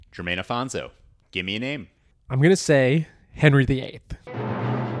Jermaine Alfonso, give me a name. I'm going to say Henry VIII.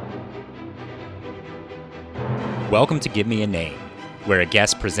 Welcome to Give Me a Name, where a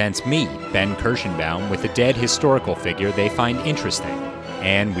guest presents me, Ben Kirschenbaum, with a dead historical figure they find interesting,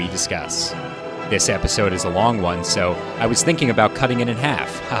 and we discuss. This episode is a long one, so I was thinking about cutting it in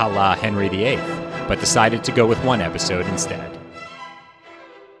half, a la Henry VIII, but decided to go with one episode instead.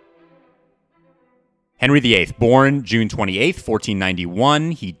 Henry VIII, born June 28, 1491.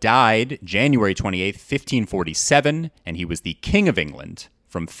 He died January 28, 1547, and he was the King of England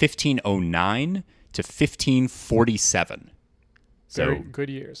from 1509 to 1547. So Very good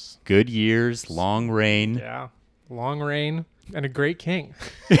years. Good years, long reign. Yeah, long reign and a great king,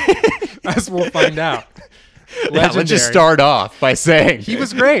 as we'll find out. Yeah, let's just start off by saying he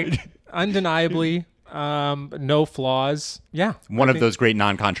was great, undeniably. No flaws. Yeah. One of those great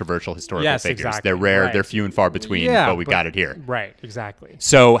non-controversial historical figures. Exactly. They're rare, right. They're few and far between, but we got it here. Right, exactly.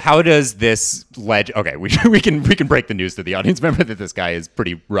 So how does this okay, we can break the news to the audience. Remember that this guy is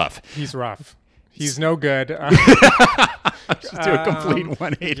pretty rough. He's rough. He's no good. Just do a complete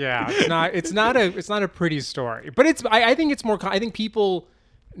 180. Yeah, it's not a pretty story. But I think it's more I think people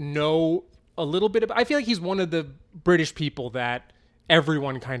know a little bit about. I feel like he's one of the British people that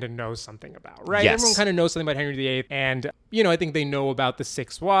everyone kind of knows something about, right? Yes. Everyone kind of knows something about Henry VIII. And, I think they know about the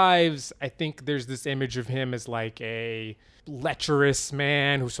 6 wives. I think there's this image of him as like a lecherous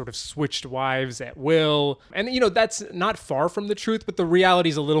man who sort of switched wives at will. And, that's not far from the truth, but the reality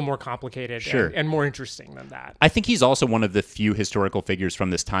is a little more complicated and more interesting than that. I think he's also one of the few historical figures from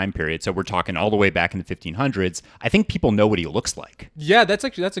this time period. So we're talking all the way back in the 1500s. I think people know what he looks like. Yeah, that's a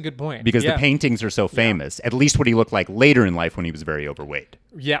good point. Because the paintings are so famous. At least what he looked like later in life when he was very overweight.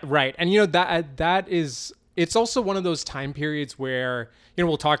 Yeah, right. And, that is... It's also one of those time periods where,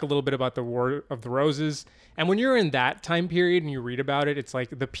 we'll talk a little bit about the War of the Roses. And when you're in that time period and you read about it, it's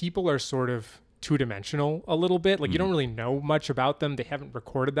like the people are sort of two-dimensional a little bit. Like you don't really know much about them. They haven't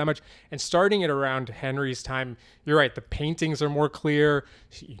recorded that much. And starting it around Henry's time, you're right. The paintings are more clear.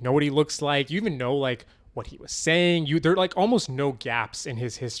 You know what he looks like. You even know like what he was saying. There are like almost no gaps in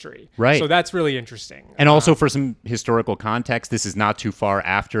his history. Right. So that's really interesting. And also for some historical context, this is not too far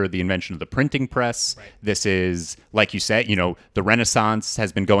after the invention of the printing press. Right. This is, like you said, the Renaissance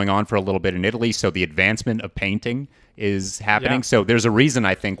has been going on for a little bit in Italy. So the advancement of painting is happening. Yeah. So there's a reason,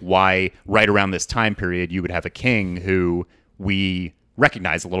 I think, why right around this time period, you would have a king who we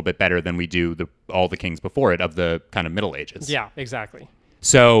recognize a little bit better than we do all the kings before it of the kind of Middle Ages. Yeah, exactly.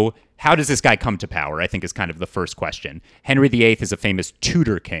 So how does this guy come to power, I think, is kind of the first question. Henry VIII is a famous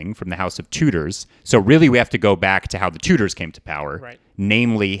Tudor king from the House of Tudors. So really we have to go back to how the Tudors came to power, right.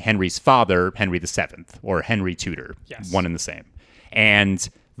 Namely Henry's father, Henry VII, or Henry Tudor, yes. One and the same. And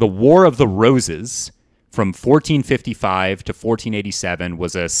the War of the Roses from 1455 to 1487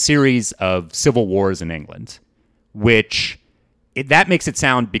 was a series of civil wars in England, which... that makes it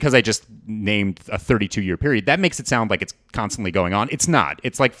sound, because I just named a 32-year period, that makes it sound like it's constantly going on. It's not.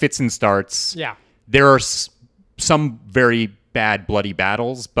 It's like fits and starts. Yeah. There are some very bad, bloody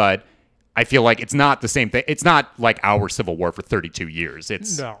battles, but I feel like it's not the same thing. It's not like our Civil War for 32 years.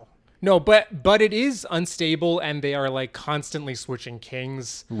 No, but it is unstable, and they are like constantly switching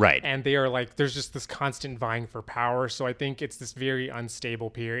kings. Right. And they are like, there's just this constant vying for power. So I think it's this very unstable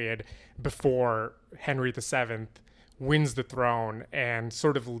period before Henry VII wins the throne and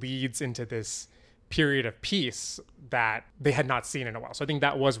sort of leads into this period of peace that they had not seen in a while. So I think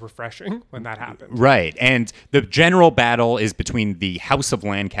that was refreshing when that happened. Right. And the general battle is between the House of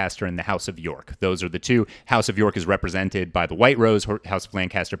Lancaster and the House of York. Those are the two. House of York is represented by the White Rose, House of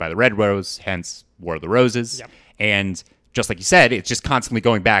Lancaster by the Red Rose, hence War of the Roses. Yep. And just like you said, it's just constantly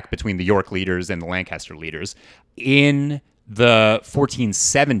going back between the York leaders and the Lancaster leaders. In the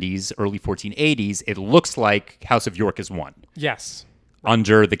 1470s, early 1480s, it looks like House of York has won. Yes.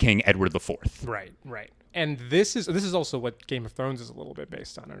 Under the King Edward IV. Right. And this is also what Game of Thrones is a little bit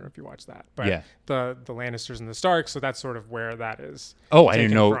based on. I don't know if you watch that, but yeah. the Lannisters and the Starks. So that's sort of where that is. Oh, I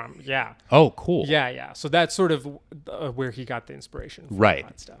didn't know. From. Yeah. Oh, cool. Yeah. So that's sort of where he got the inspiration from. Right.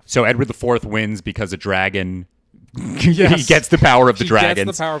 That stuff. So Edward IV wins because a dragon. Yes. He gets the power of the dragons. He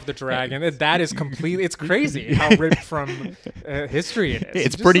gets the power of the dragon. That is completely. It's crazy how ripped from history it is.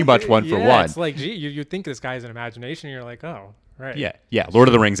 It's pretty much one for one. It's like, gee, you think this guy's an imagination. And you're like, oh. Right. Yeah. Lord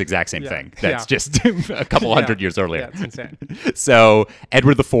of the Rings, exact same thing. That's just a couple hundred years earlier. Yeah, it's insane. So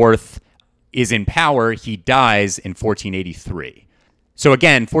Edward IV is in power. He dies in 1483. So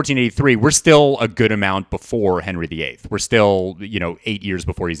again, 1483, we're still a good amount before Henry VIII. We're still, 8 years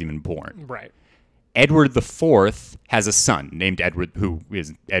before he's even born. Right. Edward IV has a son named Edward, who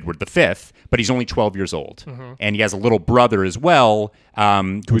is Edward V, but he's only 12 years old. And he has a little brother as well,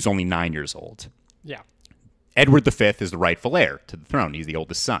 who's only 9 years old. Yeah. Edward V is the rightful heir to the throne. He's the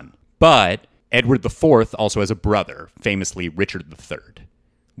oldest son. But Edward IV also has a brother, famously Richard III,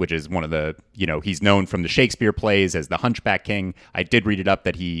 which is one of the, he's known from the Shakespeare plays as the Hunchback King. I did read it up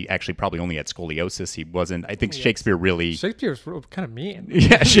that he actually probably only had scoliosis. He wasn't, I think Shakespeare's kind of mean.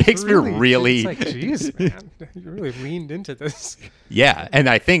 Yeah, Shakespeare really. It's like, geez, man, you really leaned into this. Yeah, and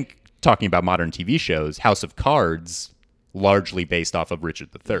I think talking about modern TV shows, House of Cards, largely based off of Richard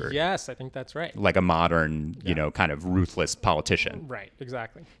III. Yes, I think that's right. Like a modern, kind of ruthless politician. Right,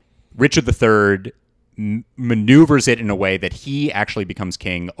 exactly. Richard III maneuvers it in a way that he actually becomes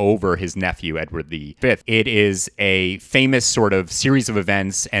king over his nephew, Edward V. It is a famous sort of series of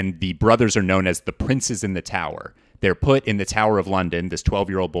events, and the brothers are known as the Princes in the Tower. They're put in the Tower of London, this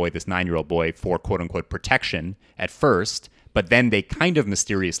 12-year-old boy, this 9-year-old boy, for quote-unquote protection at first, but then they kind of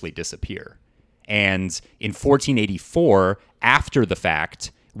mysteriously disappear. And in 1484, after the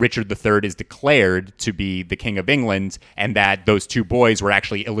fact, Richard III is declared to be the King of England, and that those two boys were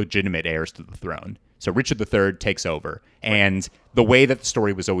actually illegitimate heirs to the throne. So Richard III takes over. And the way that the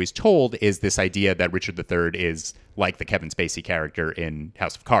story was always told is this idea that Richard III is like the Kevin Spacey character in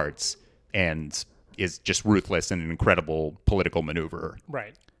House of Cards and is just ruthless and an incredible political maneuverer.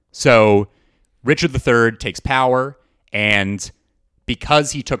 Right. So Richard III takes power, and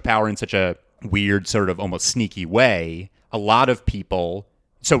because he took power in such a weird, sort of almost sneaky way, a lot of people...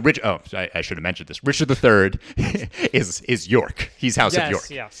 So I should have mentioned this. Richard III is York. He's House of York.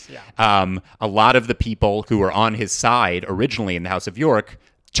 Yes, yeah. A lot of the people who were on his side originally in the House of York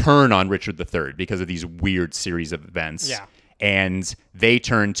turn on Richard III because of these weird series of events. Yeah. And they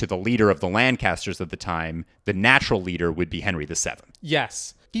turn to the leader of the Lancasters at the time. The natural leader would be Henry VII.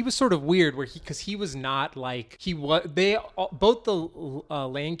 Yes. He was sort of weird because he was not like both the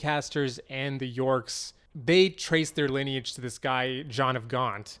Lancasters and the Yorks, they traced their lineage to this guy, John of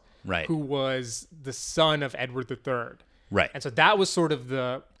Gaunt, right, who was the son of Edward III. Right. And so that was sort of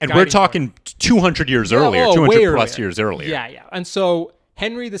the... And we're talking point. 200 years earlier, 200 plus years earlier. Yeah, yeah. And so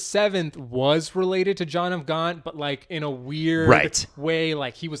Henry VII was related to John of Gaunt, but like in a weird way,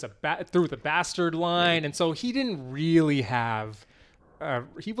 like he was through the bastard line. And so he didn't really have...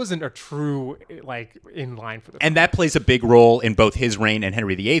 he wasn't a true, like, in line for the throne. And that plays a big role in both his reign and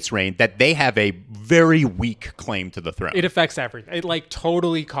Henry VIII's reign, that they have a very weak claim to the throne. It affects everything. It, like,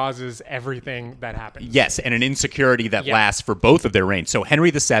 totally causes everything that happens. Yes, and an insecurity that lasts for both of their reigns. So Henry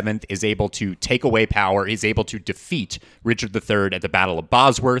VII is able to take away power, is able to defeat Richard III at the Battle of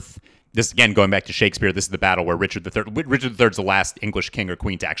Bosworth. This, again, going back to Shakespeare, this is the battle where Richard III's the last English king or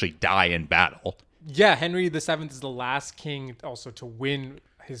queen to actually die in battle. Yeah, Henry VII is the last king also to win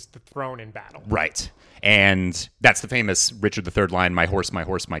the throne in battle. Right. And that's the famous Richard III line, my horse,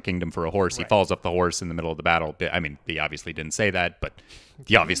 my kingdom for a horse. Right. He falls off the horse in the middle of the battle. I mean, he obviously didn't say that, but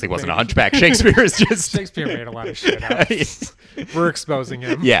he obviously wasn't a hunchback. Shakespeare is just... Shakespeare made a lot of shit up. We're exposing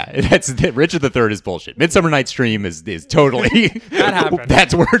him. Yeah, Richard III is bullshit. Midsummer Night's Dream is totally... That happened.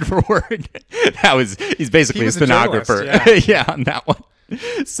 That's word for word. He's basically a stenographer. Yeah, on that one.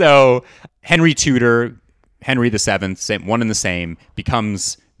 So Henry Tudor, Henry VII, one and the same,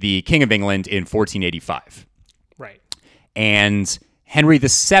 becomes the King of England in 1485. Right. And Henry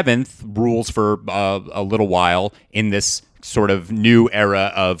VII rules for a little while in this sort of new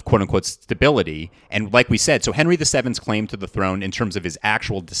era of quote-unquote stability. And like we said, so Henry VII's claim to the throne in terms of his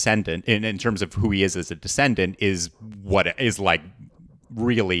actual descendant, in terms of who he is as a descendant, is what is like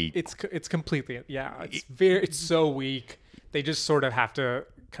really... It's completely... Yeah, it's so weak. They just sort of have to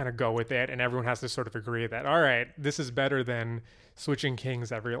kind of go with it, and everyone has to sort of agree that, all right, this is better than switching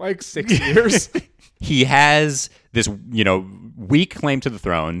kings every, 6 years. He has this, weak claim to the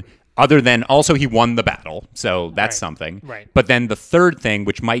throne, other than also he won the battle, so that's something. Right. But then the third thing,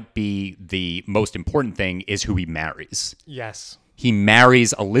 which might be the most important thing, is who he marries. Yes. He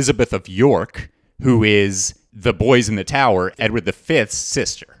marries Elizabeth of York, who is the Boys in the Tower, Edward V's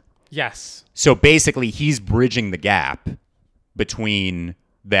sister. Yes. So basically, he's bridging the gap between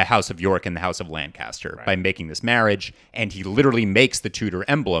the House of York and the House of Lancaster by making this marriage, and he literally makes the Tudor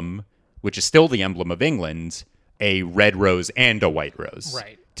emblem, which is still the emblem of England, a red rose and a white rose.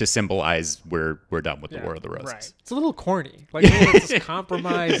 Right. To symbolize we're done with the War of the Roses. Right. It's a little corny. It's a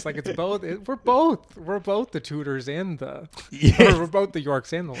compromise. It's both. We're both the Tudors and we're both the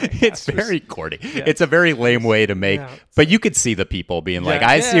Yorks and the Lancasters. It's very corny. Yeah. It's a very lame way to make. Yeah. But you could see the people being like,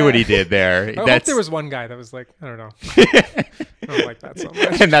 I see what he did there. I hope there was one guy that was like, I don't know. I don't like that so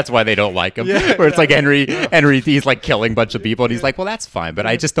much. And that's why they don't like him. Yeah, where it's like Henry, he's like killing a bunch of people, and he's like, well, that's fine, but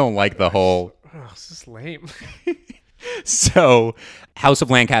I just don't like the whole Oh, this is lame. So, House of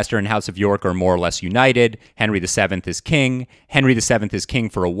Lancaster and House of York are more or less united. Henry VII is king. Henry VII is king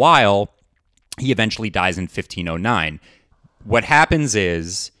for a while. He eventually dies in 1509. What happens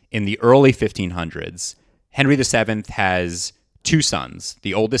is, in the early 1500s, Henry VII has two sons.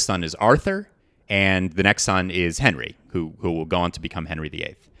 The oldest son is Arthur, and the next son is Henry, who will go on to become Henry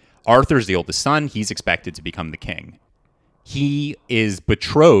VIII. Arthur's the oldest son. He's expected to become the king. He is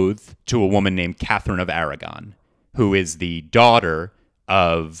betrothed to a woman named Catherine of Aragon, who is the daughter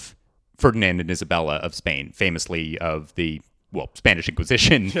of Ferdinand and Isabella of Spain, famously of the Spanish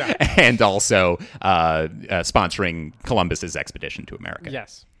Inquisition, and also sponsoring Columbus's expedition to America.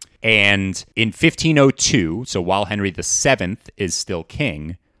 Yes. And in 1502, so while Henry VII is still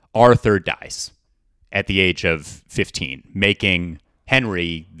king, Arthur dies at the age of 15, making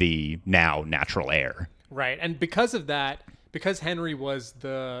Henry the now natural heir. Right. And because of that, because Henry was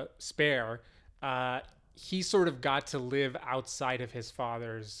the spare, he sort of got to live outside of his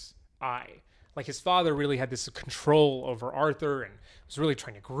father's eye. Like, his father really had this control over Arthur and was really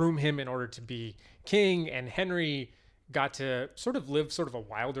trying to groom him in order to be king. And Henry got to sort of live sort of a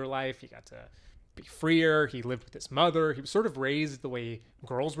wilder life. He got to be freer. He lived with his mother. He was sort of raised the way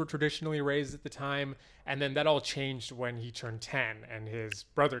girls were traditionally raised at the time. And then that all changed when he turned 10 and his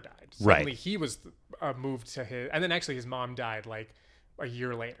brother died. Suddenly he was moved to his, and then actually his mom died like a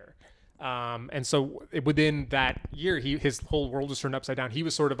year later. And so within that year, his whole world was turned upside down. He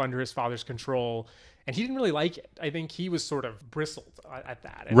was sort of under his father's control, and he didn't really like it. I think he was sort of bristled at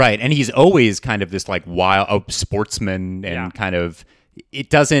that. Right. And he's always kind of this like wild sportsman and kind of, it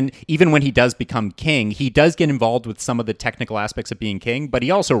doesn't, even when he does become king, he does get involved with some of the technical aspects of being king, but he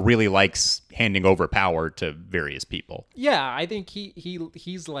also really likes handing over power to various people. Yeah, I think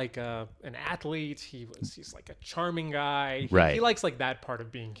he's like an athlete. He's like a charming guy. Right. He likes like that part of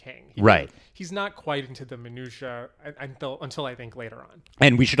being king. He's not quite into the minutia until I think later on.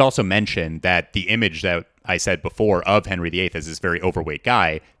 And we should also mention that the image that I said before of Henry VIII as this very overweight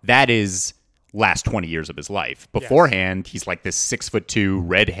guy, that is last 20 years of his life. Beforehand, he's like this 6'2",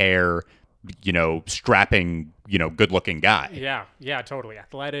 red hair, strapping, good looking guy. Yeah, totally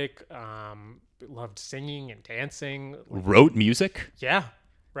athletic. Loved singing and dancing. Wrote music. Yeah,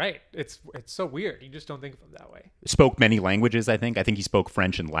 right. It's so weird. You just don't think of him that way. Spoke many languages. I think he spoke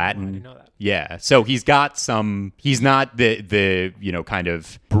French and Latin. I didn't know that. Yeah, so he's got some. He's not the kind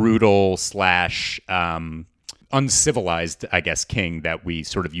of brutal / uncivilized, I guess, king that we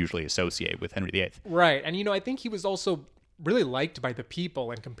sort of usually associate with Henry VIII. Right. And, I think he was also really liked by the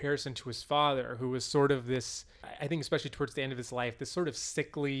people in comparison to his father, who was sort of this, I think especially towards the end of his life, this sort of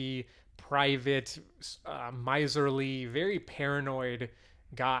sickly, private, miserly, very paranoid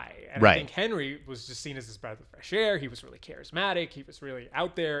guy. And I think Henry was just seen as this breath of fresh air. He was really charismatic. He was really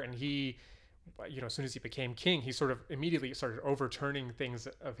out there. And he, as soon as he became king, he sort of immediately started overturning things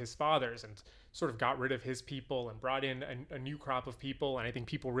of his father's and sort of got rid of his people and brought in a new crop of people. And I think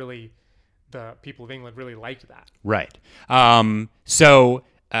the people of England really liked that. Right. So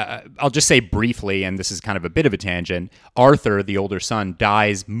I'll just say briefly, and this is kind of a bit of a tangent, Arthur, the older son,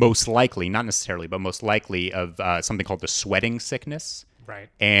 dies most likely, not necessarily, but most likely of something called the sweating sickness. Right.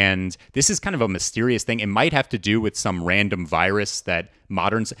 And this is kind of a mysterious thing. It might have to do with some random virus that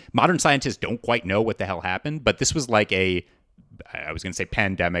modern scientists don't quite know what the hell happened, but this was like I was going to say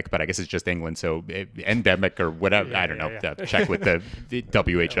pandemic, but I guess it's just England, so endemic or whatever. I don't know. Check with the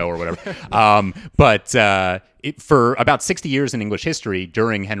WHO or whatever. But for about 60 years in English history,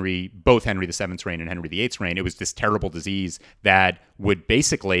 during both Henry VII's reign and Henry VIII's reign, it was this terrible disease that would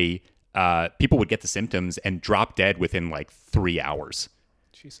basically, people would get the symptoms and drop dead within like 3 hours.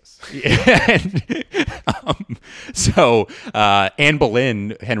 Jesus. So Anne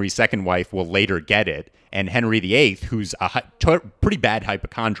Boleyn, Henry's second wife, will later get it. And Henry VIII, who's a pretty bad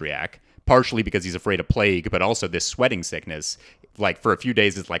hypochondriac, partially because he's afraid of plague, but also this sweating sickness, like for a few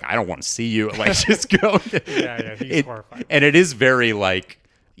days, it's like, I don't want to see you. Like, just go. He's horrified. And it is very like,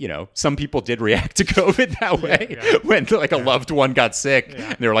 some people did react to COVID that way when like a loved one got sick.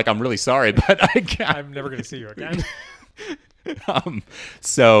 Yeah. And they were like, I'm really sorry, but I'm never going to see you again.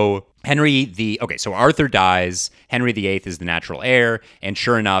 So so Arthur dies, Henry VIII is the natural heir, and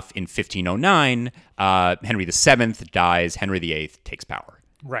sure enough, in 1509, Henry VII dies, Henry VIII takes power.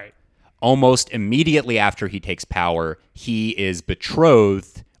 Right. Almost immediately after he takes power, he is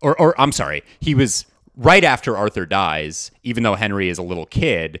betrothed, or I'm sorry, he was right after Arthur dies, even though Henry is a little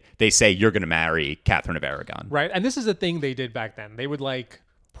kid, they say, you're going to marry Catherine of Aragon. Right, and this is a thing they did back then. They would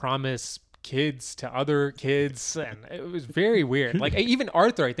promise kids to other kids, and it was very weird. Like, even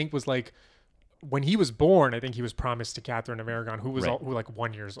Arthur, I think, was like when he was born, I think he was promised to Catherine of Aragon, who was Right. who like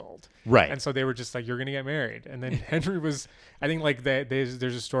 1 year old. Right. And so they were just like, "You're gonna get married." And then Henry was, I think like there's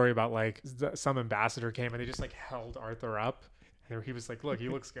a story about like some ambassador came and they just like held Arthur up, and he was like, "Look, he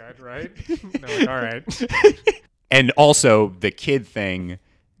looks good, right?" And they're like, "All right." And also the kid thing,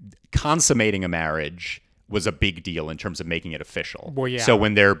 consummating a marriage was a big deal in terms of making it official. Well, yeah. So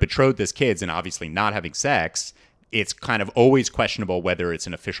when they're betrothed as kids and obviously not having sex, it's kind of always questionable whether it's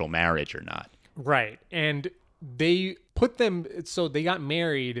an official marriage or not. Right. And they put them, so they got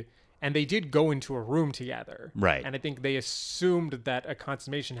married and they did go into a room together. Right. And I think they assumed that a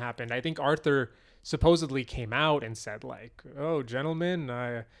consummation happened. I think Arthur supposedly came out and said like, "Oh, gentlemen,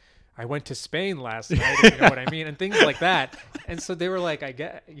 I went to Spain last night," if you know what I mean, and things like that. And so they were like, I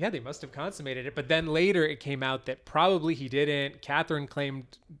guess, yeah, they must have consummated it. But then later it came out that probably he didn't. Catherine claimed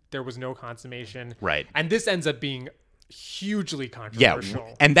there was no consummation. Right. And this ends up being hugely Yeah,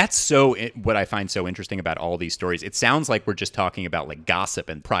 controversial. and that's what I find so interesting about all these stories. It sounds like we're just talking about like gossip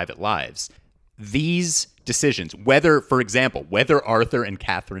and private lives. These decisions, for example, whether Arthur and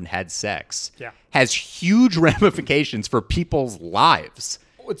Catherine had sex, Yeah. has huge ramifications for people's lives.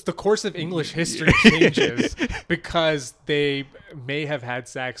 It's the course of English history changes because they may have had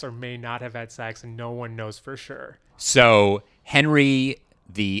sex or may not have had sex, and no one knows for sure. So Henry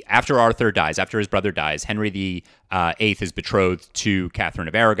after Arthur dies, after his brother dies, Henry the Eighth is betrothed to Catherine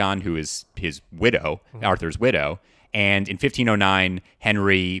of Aragon, who is his widow, Arthur's widow. And in 1509,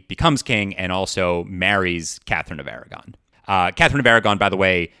 Henry becomes king and also marries Catherine of Aragon. Catherine of Aragon, by the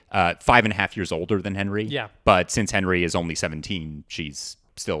way, 5.5 years older than Henry. Yeah. But since Henry is only 17, she's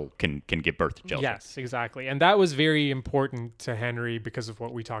still can give birth to children. Yes, exactly. And that was very important to Henry because of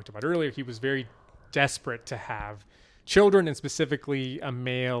what we talked about earlier. He was very desperate to have children, and specifically a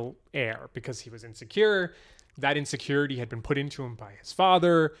male heir, because he was insecure. That insecurity had been put into him by his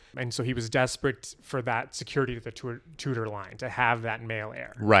father, and so he was desperate for that security to the Tudor line, to have that male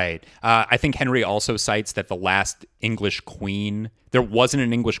heir. Right. I think Henry also cites that the last English queen, there wasn't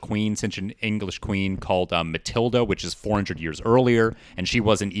an English queen since an English queen called Matilda, which is 400 years earlier, and she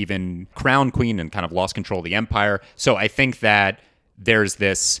wasn't even crown queen and kind of lost control of the empire. So I think that there's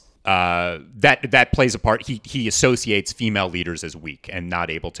this that plays a part. He associates female leaders as weak and not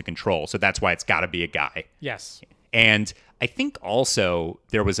able to control. So that's why it's got to be a guy. Yes. And I think also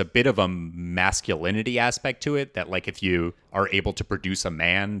there was a bit of a masculinity aspect to it, that like if you are able to produce a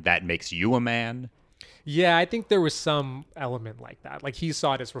man, that makes you a man. Yeah, I think there was some element like that. Like he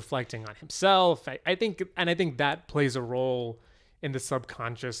saw it as reflecting on himself. I think that plays a role in the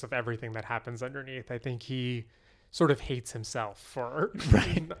subconscious of everything that happens underneath. I think he sort of hates himself for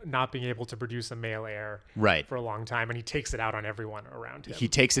not being able to produce a male heir for a long time, and he takes it out on everyone around him. He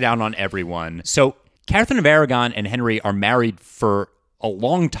takes it out on everyone. So Catherine of Aragon and Henry are married for a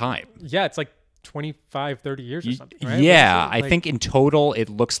long time. Yeah, it's like 25, 30 years or something, right? Yeah, I think in total it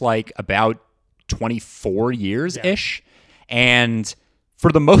looks like about 24 years-ish. Yeah. And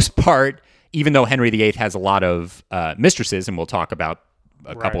for the most part, even though Henry VIII has a lot of mistresses, and we'll talk about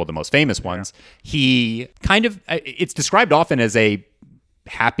a couple of the most famous ones, he kind of, it's described often as a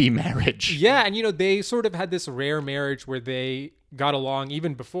happy marriage. Yeah, and they sort of had this rare marriage where they got along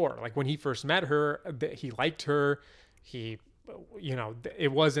even before. Like when he first met her, he liked her.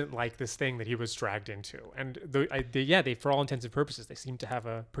 It wasn't like this thing that he was dragged into. And they, for all intents and purposes, they seem to have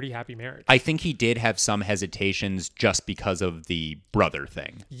a pretty happy marriage. I think he did have some hesitations just because of the brother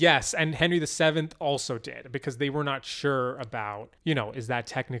thing. Yes, and Henry VII also did, because they were not sure about, is that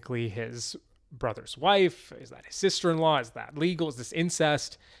technically his brother's wife? Is that his sister-in-law? Is that legal? Is this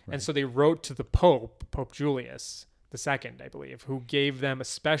incest? Right. And so they wrote to the Pope Julius II, I believe, who gave them a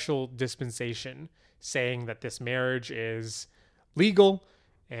special dispensation saying that this marriage is legal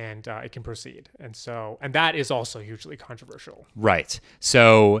and it can proceed. And that is also hugely controversial. Right.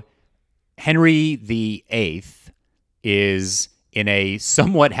 So Henry VIII is in a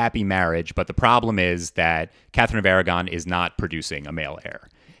somewhat happy marriage, but the problem is that Catherine of Aragon is not producing a male heir.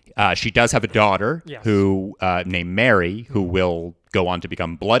 She does have a daughter who named Mary, who will go on to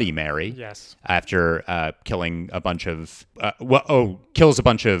become Bloody Mary. Yes. After killing a bunch of kills a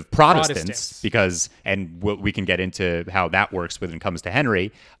bunch of Protestants. Because, and we can get into how that works when it comes to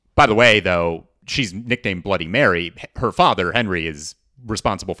Henry. By the way, though, she's nicknamed Bloody Mary. Her father, Henry, is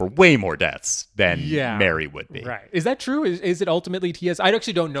responsible for way more deaths than Mary would be. Right. Is that true? Is it ultimately T.S.? I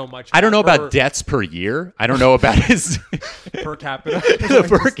actually don't know much. I don't know about deaths per year. I don't know about his per capita.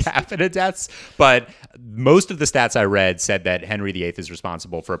 per capita deaths. But most of the stats I read said that Henry VIII is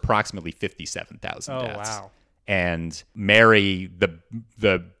responsible for approximately 57,000 deaths. Wow. And Mary,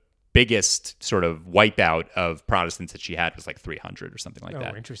 the biggest sort of wipeout of Protestants that she had was like 300 or something like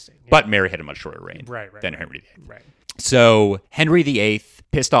that. Oh, interesting. Yeah. But Mary had a much shorter reign than Right. Henry VIII. Right. So Henry VIII,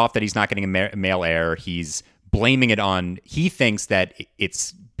 pissed off that he's not getting a male heir, he's blaming it on, he thinks that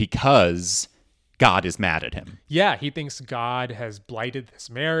it's because God is mad at him. Yeah, he thinks God has blighted this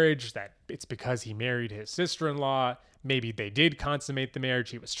marriage, that it's because he married his sister-in-law. Maybe they did consummate the marriage.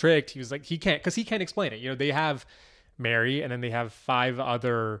 He was tricked. He was like, he can't explain it. You know, they have Mary, and then they have 5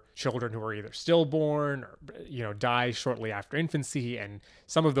 other children who are either stillborn or, you know, die shortly after infancy. And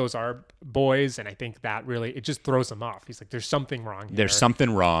some of those are boys. And I think that really, it just throws him off. He's like, there's something wrong here. There's something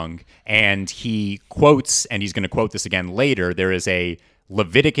wrong. And he quotes, and he's going to quote this again later, there is a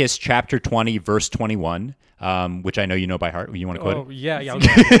Leviticus chapter 20, verse 21, which I know you know by heart. You want to quote it? Oh, yeah.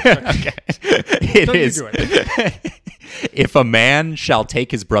 Okay. It is. You do it. If a man shall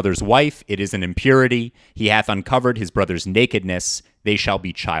take his brother's wife, it is an impurity. He hath uncovered his brother's nakedness. They shall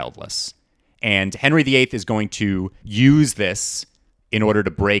be childless. And Henry VIII is going to use this in order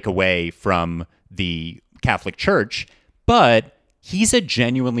to break away from the Catholic Church. But he's a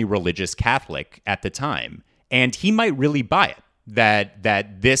genuinely religious Catholic at the time. And he might really buy it,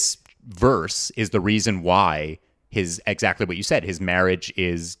 that this verse is the reason why exactly what you said, his marriage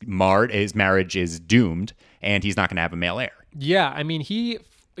is marred, his marriage is doomed, and he's not going to have a male heir. Yeah, I mean, he,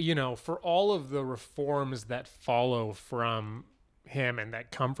 you know, for all of the reforms that follow from him and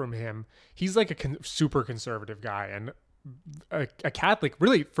that come from him, he's like a super conservative guy and a Catholic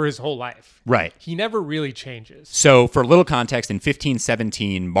really for his whole life. Right. He never really changes. So for a little context, in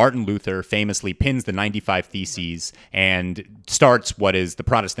 1517, Martin Luther famously pins the 95 Theses and starts what is the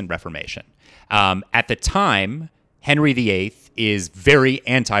Protestant Reformation. At the time, Henry VIII is very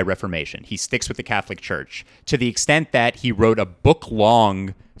anti-Reformation. He sticks with the Catholic Church to the extent that he wrote a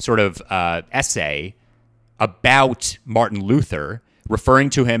book-long sort of essay about Martin Luther,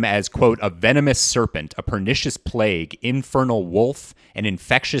 referring to him as, quote, a venomous serpent, a pernicious plague, infernal wolf, an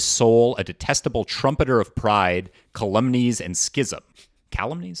infectious soul, a detestable trumpeter of pride, calumnies and schism.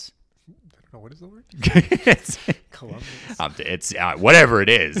 Calumnies? Oh, what is the word? it's Calumnies. it's whatever it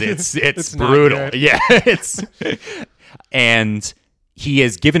is. It's brutal. Yeah, and he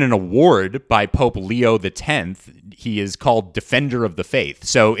is given an award by Pope Leo X. He is called Defender of the Faith.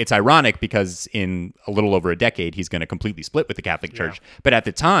 So it's ironic because in a little over a decade, he's going to completely split with the Catholic Church. Yeah. But at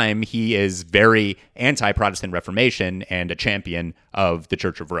the time, he is very anti-Protestant Reformation and a champion of the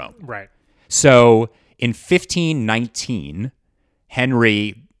Church of Rome. Right. So in 1519,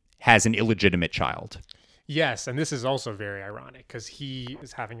 Henry has an illegitimate child. Yes, and this is also very ironic because he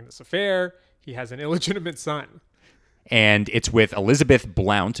is having this affair. He has an illegitimate son. And it's with Elizabeth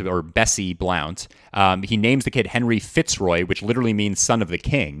Blount, or Bessie Blount. He names the kid Henry Fitzroy, which literally means son of the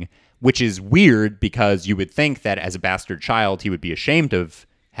king, which is weird because you would think that as a bastard child, he would be ashamed of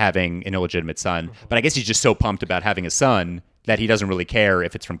having an illegitimate son. But I guess he's just so pumped about having a son that he doesn't really care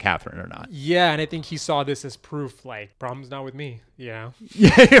if it's from Catherine or not. Yeah, and I think he saw this as proof, like, problem's not with me, Yeah,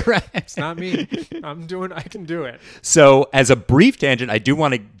 right. It's not me. I can do it. So as a brief tangent, I do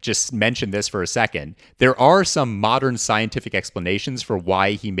want to just mention this for a second. There are some modern scientific explanations for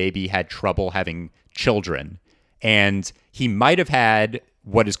why he maybe had trouble having children. And he might have had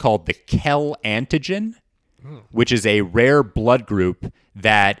what is called the Kell antigen, which is a rare blood group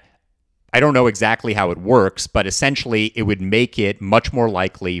that I don't know exactly how it works, but essentially it would make it much more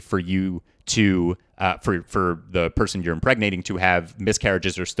likely for you to, for the person you're impregnating to have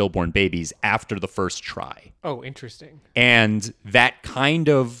miscarriages or stillborn babies after the first try. Oh, interesting. And that kind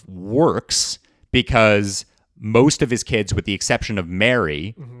of works because most of his kids, with the exception of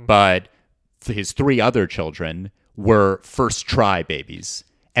Mary, but his 3 other children were first try babies.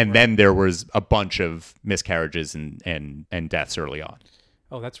 And then there was a bunch of miscarriages and deaths early on.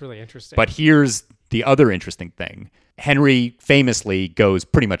 Oh, that's really interesting. But here's the other interesting thing. Henry famously goes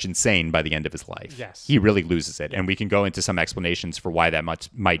pretty much insane by the end of his life. Yes. He really loses it. And we can go into some explanations for why that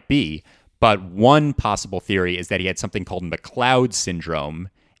might be. But one possible theory is that he had something called McLeod syndrome.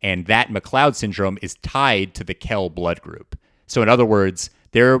 And that McLeod syndrome is tied to the Kell blood group. So in other words,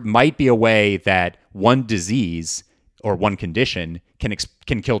 there might be a way that one disease or one condition can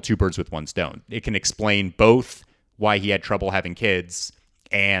kill 2 birds with one stone. It can explain both why he had trouble having kids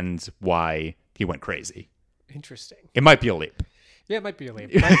and why he went crazy. Interesting. It might be a leap. Yeah, it might be a leap.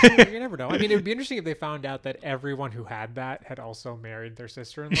 But you never know. I mean, it would be interesting if they found out that everyone who had that had also married their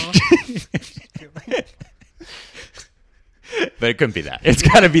sister-in-law. But it couldn't be that. It's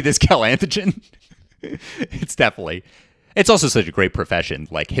got to be this Kell antigen. It's definitely. It's also such a great profession,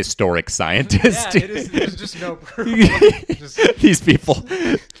 like historic scientist. Yeah, it is. There's just no proof. Just, These people,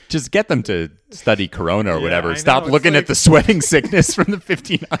 just get them to study corona or Yeah, whatever. I Stop know, it's looking like- at the sweating sickness from the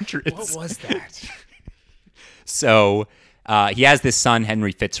 1500s. what was that? So he has this son,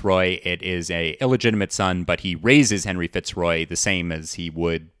 Henry Fitzroy. It is a illegitimate son, but he raises Henry Fitzroy the same as he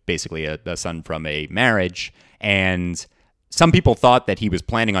would basically a son from a marriage. And some people thought that he was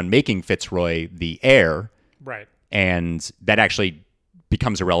planning on making Fitzroy the heir, Right. and that actually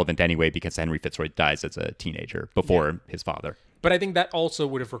becomes irrelevant anyway because Henry Fitzroy dies as a teenager before his father. But I think that also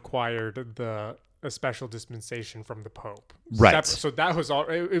would have required a special dispensation from the Pope. Right. So that was all.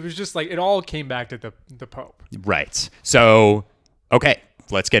 It was just like it all came back to the Pope. Right. So, okay,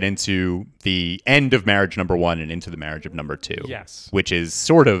 let's get into the end of marriage number 1 and into the marriage of number 2. Yes. Which is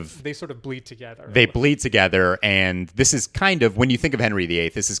sort of, They sort of bleed together. they bleed together, and this is kind of, when you think of Henry VIII,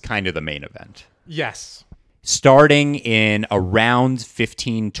 this is kind of the main event. Yes. Starting in around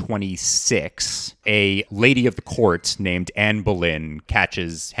 1526, a lady of the court named Anne Boleyn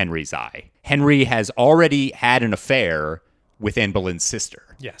catches Henry's eye. Henry has already had an affair with Anne Boleyn's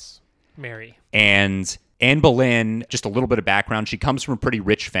sister. Yes. Mary. And Anne Boleyn, just a little bit of background, she comes from a pretty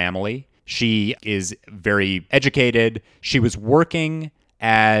rich family. She is very educated. She was working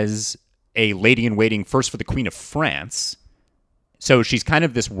as a lady-in-waiting first for the Queen of France. So she's kind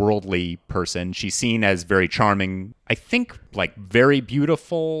of this worldly person. She's seen as very charming, I think, like very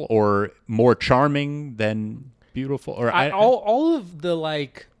beautiful or more charming than beautiful. Or All of the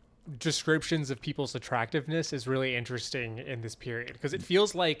like descriptions of people's attractiveness is really interesting in this period because it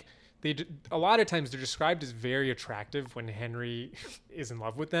feels like a lot of times they're described as very attractive when Henry is in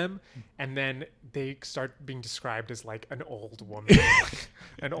love with them, and then they start being described as like an old woman,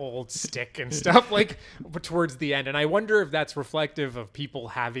 an old stick and stuff like towards the end. And I wonder if that's reflective of people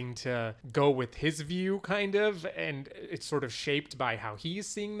having to go with his view kind of, and it's sort of shaped by how he's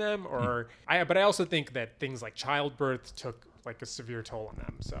seeing them, or but I also think that things like childbirth took like a severe toll on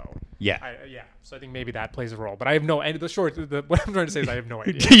them. So Yeah. So I think maybe that plays a role, but I have no. And what I'm trying to say is I have no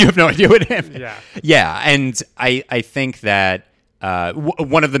idea. You have no idea what happened. Yeah. Yeah, and I think that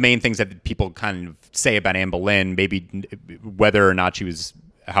one of the main things that people kind of say about Anne Boleyn, maybe whether or not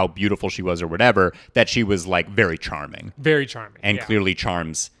how beautiful she was or whatever, that she was like very charming. Very charming. And yeah. clearly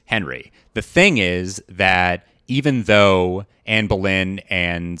charms Henry. The thing is that even though Anne Boleyn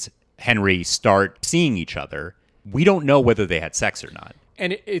and Henry start seeing each other, we don't know whether they had sex or not.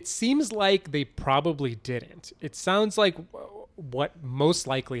 And it seems like they probably didn't. It sounds like what most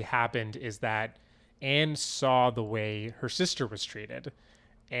likely happened is that Anne saw the way her sister was treated.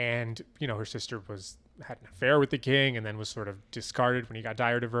 And, her sister had an affair with the king and then was sort of discarded when he got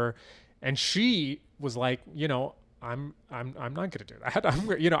tired of her. And she was like, I'm not going to do that.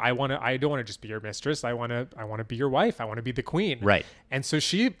 I don't want to just be your mistress. I want to be your wife. I want to be the queen. Right. And so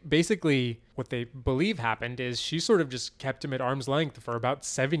she basically, what they believe happened is she sort of just kept him at arm's length for about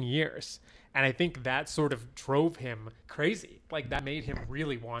 7 years. And I think that sort of drove him crazy. Like that made him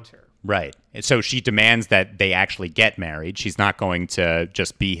really want her. Right. And so she demands that they actually get married. She's not going to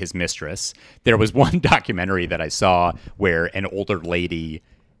just be his mistress. There was one documentary that I saw where an older lady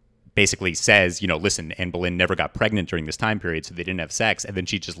basically says, listen, Anne Boleyn never got pregnant during this time period, so they didn't have sex. And then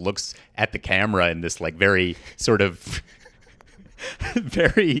she just looks at the camera in this like very sort of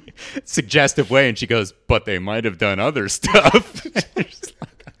very suggestive way, and she goes, but they might have done other stuff. Just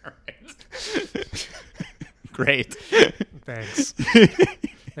like, all right. Great. Thanks.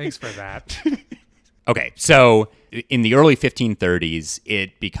 Thanks for that. Okay, so in the early 1530s,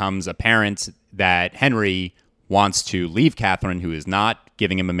 it becomes apparent that Henry wants to leave Catherine, who is not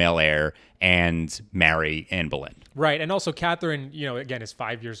giving him a male heir, and marry Anne Boleyn. Right. And also Catherine, again, is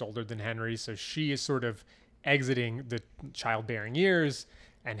 5 years older than Henry. So she is sort of exiting the childbearing years.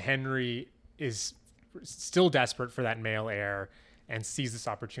 And Henry is still desperate for that male heir and sees this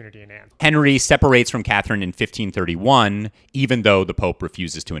opportunity in Anne. Henry separates from Catherine in 1531, even though the Pope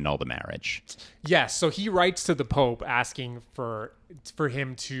refuses to annul the marriage. Yes. So he writes to the Pope asking for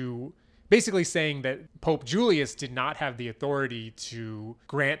him to basically saying that Pope Julius did not have the authority to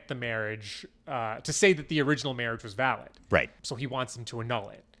grant the marriage, to say that the original marriage was valid. Right. So he wants him to annul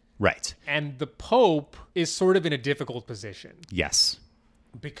it. Right. And the Pope is sort of in a difficult position Yes.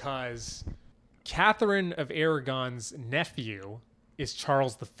 because Catherine of Aragon's nephew is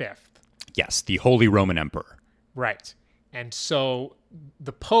Charles V. Yes, the Holy Roman Emperor. Right. And so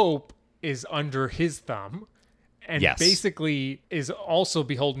the Pope is under his thumb. and Yes. basically is also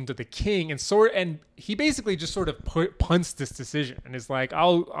beholden to the king, and he basically just sort of punts this decision and is like,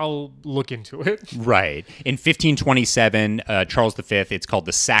 I'll look into it. Right. In 1527, Charles V, it's called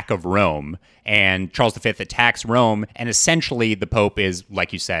the Sack of Rome, and Charles V attacks Rome, and essentially the Pope is,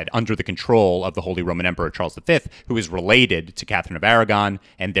 like you said, under the control of the Holy Roman Emperor Charles V, who is related to Catherine of Aragon,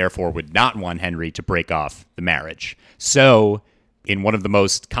 and therefore would not want Henry to break off the marriage. So, in one of the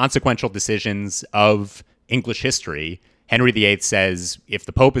most consequential decisions of English history, Henry VIII says, if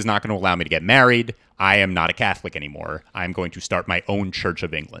the Pope is not going to allow me to get married, I am not a Catholic anymore. I'm going to start my own Church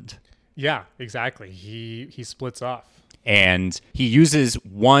of England. Yeah, exactly. He splits off. And he uses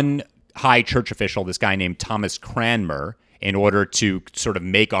one high church official, this guy named Thomas Cranmer, in order to sort of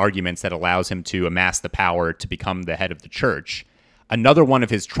make arguments that allows him to amass the power to become the head of the church. Another one of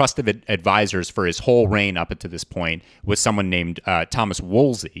his trusted advisors for his whole reign up until this point was someone named Thomas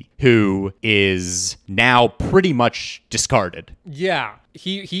Wolsey, who is now pretty much discarded. Yeah,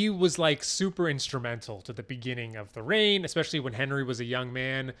 he was like super instrumental to the beginning of the reign, especially when Henry was a young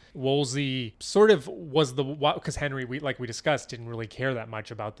man. Wolsey sort of was because Henry, we discussed, didn't really care that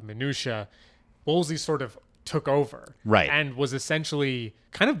much about the minutia. Wolsey sort of took over, right, and was essentially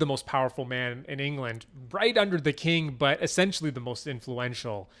kind of the most powerful man in England, right under the king, but essentially the most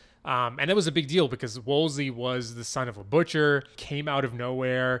influential. And it was a big deal because Wolsey was the son of a butcher, came out of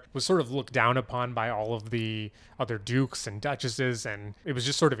nowhere, was sort of looked down upon by all of the other dukes and duchesses, and it was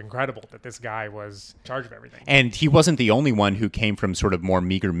just sort of incredible that this guy was in charge of everything. And he wasn't the only one who came from sort of more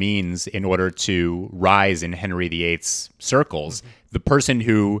meager means in order to rise in Henry VIII's circles. Mm-hmm. The person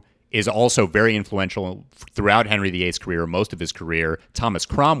who is also very influential throughout Henry VIII's career, most of his career, Thomas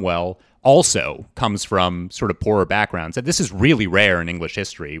Cromwell, also comes from sort of poorer backgrounds. And this is really rare in English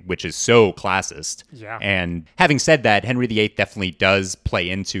history, which is so classist. Yeah. And having said that, Henry VIII definitely does play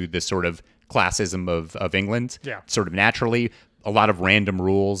into this sort of classism of England, sort of naturally. A lot of random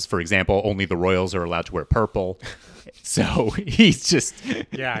rules. For example, only the royals are allowed to wear purple. So he's just...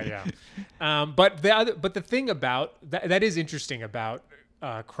 yeah. But the thing about... that is interesting about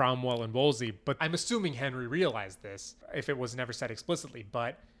Cromwell and Wolsey, but I'm assuming Henry realized this if it was never said explicitly,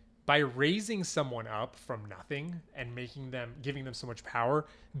 but by raising someone up from nothing and giving them so much power,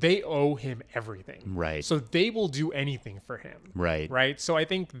 they owe him everything. Right. So they will do anything for him. Right. So I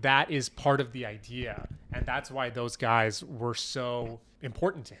think that is part of the idea, and that's why those guys were so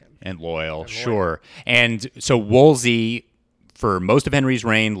important to him. And loyal. Sure. And so Wolsey, for most of Henry's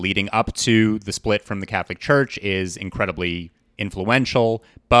reign leading up to the split from the Catholic Church, is incredibly influential,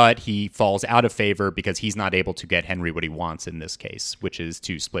 but he falls out of favor because he's not able to get Henry what he wants in this case, which is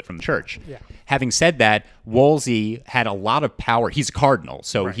to split from the church. Yeah. Having said that, Wolsey had a lot of power. He's a cardinal,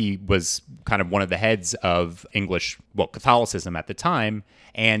 so he was kind of one of the heads of Catholicism at the time,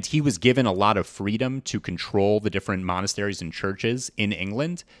 and he was given a lot of freedom to control the different monasteries and churches in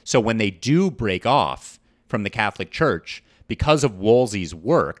England. So when they do break off from the Catholic Church, because of Wolsey's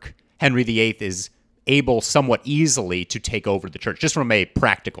work, Henry VIII is able somewhat easily to take over the church, just from a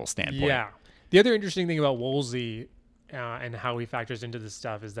practical standpoint. Yeah. The other interesting thing about Wolsey and how he factors into this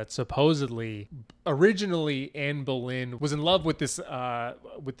stuff is that supposedly, originally, Anne Boleyn was in love with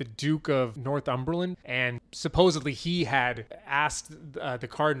with the Duke of Northumberland, and supposedly he had asked the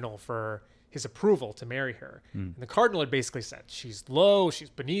cardinal for his approval to marry her. And the cardinal had basically said, she's low,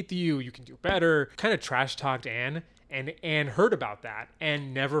 she's beneath you, you can do better. Kind of trash talked Anne, and Anne heard about that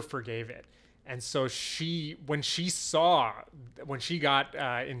and never forgave it. And so when she got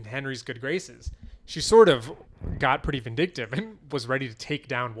in Henry's good graces, she sort of got pretty vindictive and was ready to take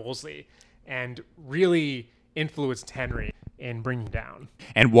down Wolsey and really influenced Henry in bringing down.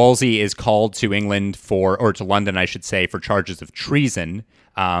 And Wolsey is called to England to London, I should say, for charges of treason,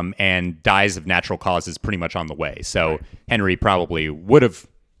 and dies of natural causes pretty much on the way. So Henry probably would have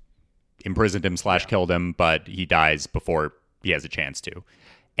imprisoned him / killed him, but he dies before he has a chance to.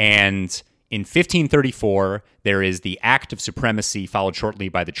 And in 1534, there is the Act of Supremacy, followed shortly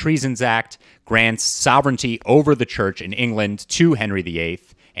by the Treasons Act, grants sovereignty over the church in England to Henry VIII,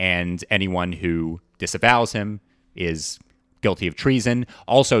 and anyone who disavows him is guilty of treason.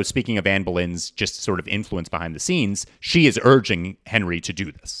 Also, speaking of Anne Boleyn's just sort of influence behind the scenes, she is urging Henry to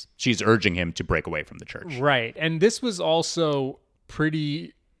do this. She's urging him to break away from the church. Right. And this was also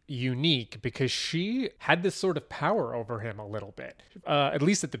pretty unique because she had this sort of power over him a little bit, at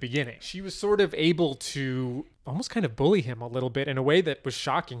least at the beginning. She was sort of able to almost kind of bully him a little bit in a way that was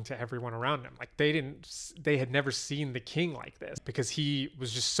shocking to everyone around him. Like they had never seen the king like this because he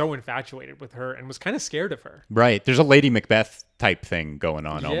was just so infatuated with her and was kind of scared of her. Right. There's a Lady Macbeth type thing going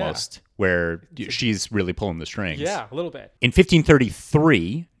on almost where she's really pulling the strings. Yeah, a little bit. In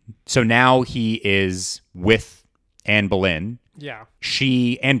 1533, so now he is with Anne Boleyn, Yeah.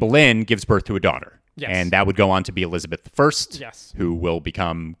 Anne Boleyn gives birth to a daughter. Yes. And that would go on to be Elizabeth I, Yes. who will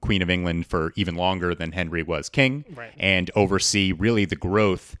become Queen of England for even longer than Henry was king, Right. and oversee really the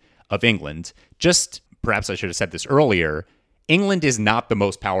growth of England. Just, perhaps I should have said this earlier, England is not the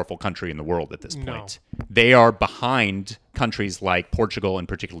most powerful country in the world at this point. No. They are behind countries like Portugal and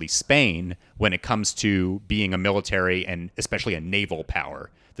particularly Spain when it comes to being a military and especially a naval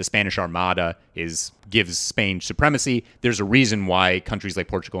power. The Spanish Armada gives Spain supremacy. There's a reason why countries like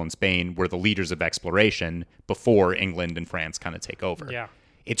Portugal and Spain were the leaders of exploration before England and France kind of take over. Yeah.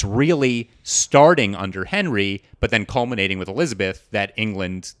 It's really starting under Henry, but then culminating with Elizabeth that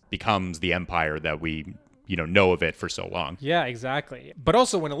England becomes the empire that we know of it for so long. Yeah, exactly. But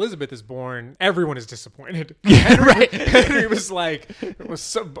also when Elizabeth is born, everyone is disappointed. Henry was like,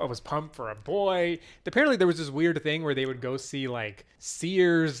 was pumped for a boy. Apparently there was this weird thing where they would go see like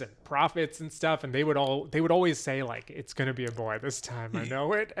seers and prophets and stuff, and they would always say like, it's gonna be a boy this time, I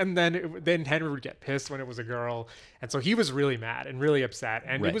know it. And then Henry would get pissed when it was a girl, and so he was really mad and really upset,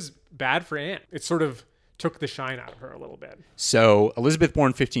 and it was bad for Anne. It sort of took the shine out of her a little bit. So Elizabeth born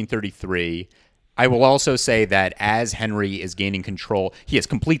 1533. I will also say that as Henry is gaining control, he has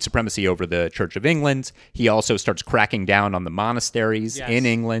complete supremacy over the Church of England. He also starts cracking down on the monasteries in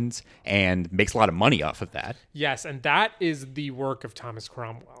England and makes a lot of money off of that. Yes, and that is the work of Thomas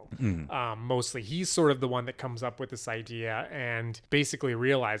Cromwell. Mostly, he's sort of the one that comes up with this idea and basically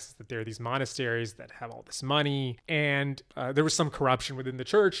realizes that there are these monasteries that have all this money, and there was some corruption within the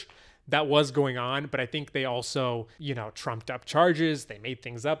church that was going on, but I think they also, trumped up charges. They made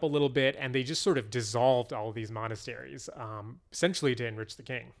things up a little bit, and they just sort of dissolved all of these monasteries, essentially to enrich the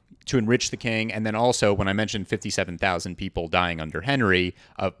king. And then also, when I mentioned 57,000 people dying under Henry,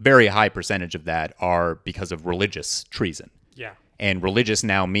 a very high percentage of that are because of religious treason. Yeah. And religious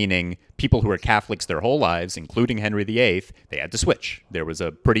now meaning people who were Catholics their whole lives, including Henry VIII, they had to switch. There was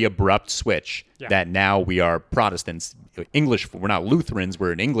a pretty abrupt switch that now we are Protestants. We're not Lutherans,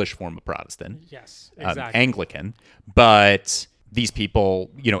 we're an English form of Protestant. Yes, exactly. Anglican. But these people,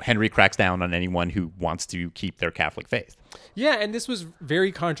 Henry cracks down on anyone who wants to keep their Catholic faith. Yeah, and this was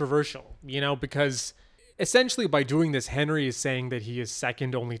very controversial, because essentially by doing this, Henry is saying that he is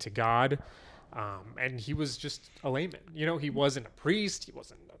second only to God. And he was just a layman. He wasn't a priest. He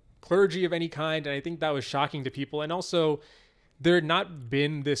wasn't a clergy of any kind. And I think that was shocking to people. And also, there had not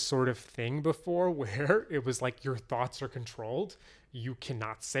been this sort of thing before where it was like your thoughts are controlled. You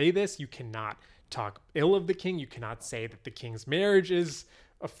cannot say this. You cannot talk ill of the king. You cannot say that the king's marriage is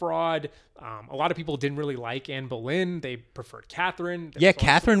a fraud. A lot of people didn't really like Anne Boleyn. They preferred Catherine.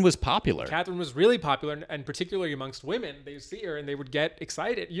 Catherine was popular. Catherine was really popular, and particularly amongst women. They would see her and they would get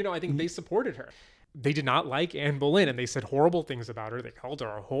excited. I think they supported her. They did not like Anne Boleyn, and they said horrible things about her. They called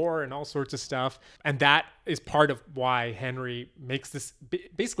her a whore and all sorts of stuff. And that is part of why Henry makes this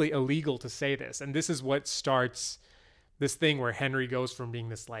basically illegal to say this. And this is what starts this thing where Henry goes from being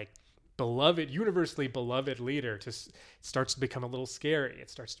this like universally beloved leader starts to become a little scary. It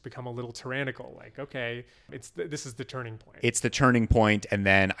starts to become a little tyrannical. Like, okay, this is the turning point. It's the turning point, and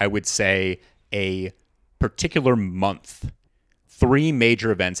then I would say a particular month. 3 major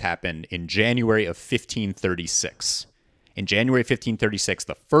events happen in January of 1536. In January of 1536,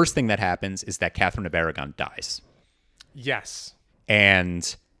 the first thing that happens is that Catherine of Aragon dies. Yes.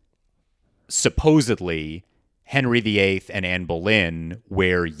 And supposedly Henry VIII and Anne Boleyn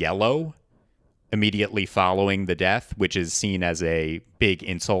wear yellow immediately following the death, which is seen as a big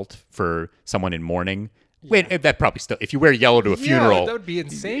insult for someone in mourning. Yeah. Wait, that probably still, if you wear yellow to a funeral. That would be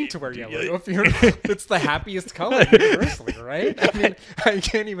insane to wear yellow to a funeral. It's the happiest color universally, right? I mean, I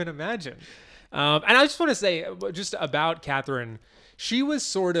can't even imagine. And I just want to say, just about Catherine, she was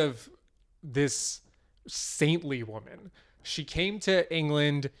sort of this saintly woman. She came to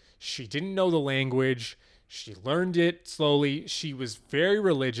England. She didn't know the language. She learned it slowly. She was very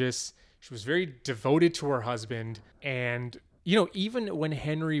religious. She was very devoted to her husband. And, even when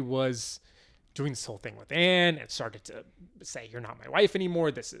Henry was doing this whole thing with Anne and started to say, you're not my wife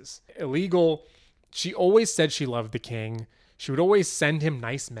anymore, this is illegal, she always said she loved the king. She would always send him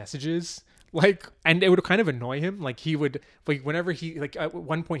nice messages. And it would kind of annoy him. He would, whenever at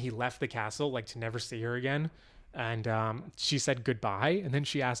one point he left the castle, to never see her again. And she said goodbye. And then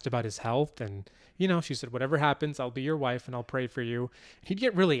she asked about his health. And, she said, whatever happens, I'll be your wife and I'll pray for you. He'd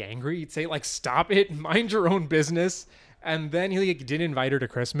get really angry. He'd say, stop it, mind your own business. And then he didn't invite her to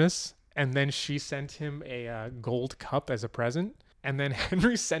Christmas. And then she sent him a gold cup as a present. And then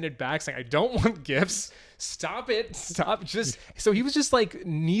Henry sent it back saying, I don't want gifts. Stop it. Stop. So he was just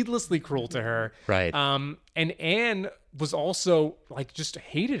needlessly cruel to her. Right. And Anne was also just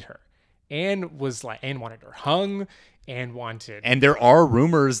hated her. Anne wanted her hung. Anne wanted. And there are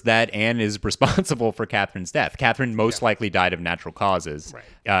rumors that Anne is responsible for Catherine's death. Catherine most likely died of natural causes.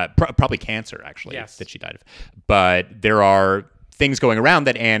 Right. Probably cancer, actually, Yes. that she died of. But there are things going around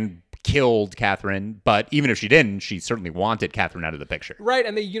that Anne killed Catherine, but even if she didn't, she certainly wanted Catherine out of the picture. Right,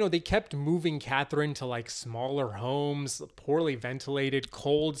 and they kept moving Catherine to like smaller homes, poorly ventilated,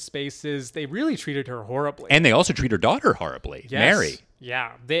 cold spaces. They really treated her horribly. And they also treat her daughter horribly, Yes. Mary.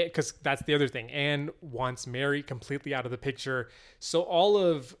 Yeah, because that's the other thing. Anne wants Mary completely out of the picture. So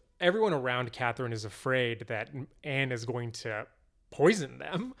everyone around Catherine is afraid that Anne is going to poison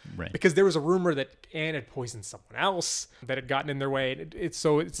them. Right. Because there was a rumor that Anne had poisoned someone else that had gotten in their way. It's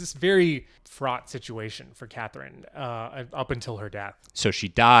this very fraught situation for Catherine up until her death. So she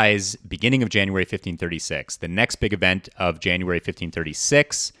dies beginning of January 1536. The next big event of January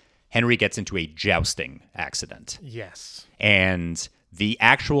 1536, Henry gets into a jousting accident. Yes. And the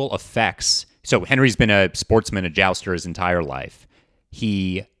actual effects. So Henry's been a sportsman, a jouster his entire life.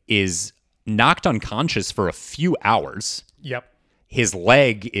 He is knocked unconscious for a few hours. Yep. His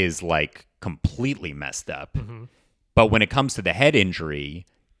leg is like completely messed up. Mm-hmm. But when it comes to the head injury,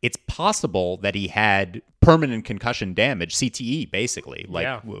 it's possible that he had permanent concussion damage, CTE, basically,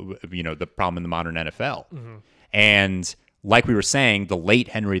 like, the problem in the modern NFL. Mm-hmm. And like we were saying, the late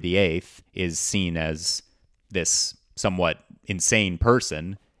Henry VIII is seen as this somewhat insane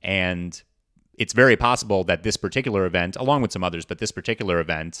person. And it's very possible that this particular event, along with some others, but this particular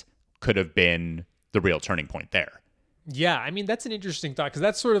event could have been the real turning point there. Yeah, I mean, that's an interesting thought because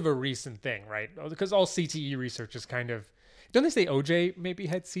that's sort of a recent thing, right? Because all CTE research is kind of... Don't they say OJ maybe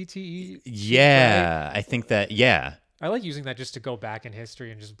had CTE? Yeah, right? I think that, yeah. I like using that just to go back in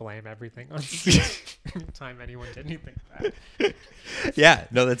history and just blame everything on anytime anyone did anything bad. Yeah,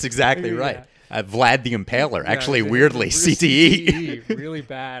 no, that's exactly right. Vlad the Impaler, actually, weirdly, CTE. Really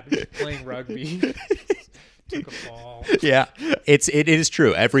bad. Playing rugby. Took a fall. Yeah, it is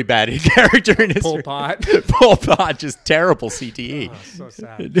true. Every bad character in history. Pol Pot. Pol Pot, just terrible CTE. Oh, so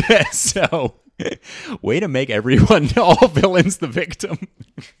sad. So, way to make everyone, all villains, the victim.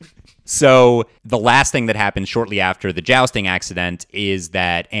 So, the last thing that happens shortly after the jousting accident is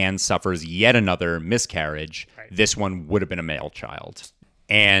that Anne suffers yet another miscarriage. Right. This one would have been a male child.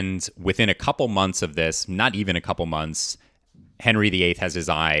 And within a couple months of this, not even a couple months, Henry VIII has his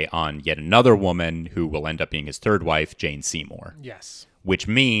eye on yet another woman who will end up being his third wife, Jane Seymour. Yes. Which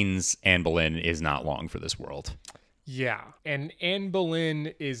means Anne Boleyn is not long for this world. Yeah. And Anne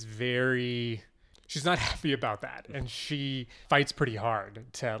Boleyn is she's not happy about that. And she fights pretty hard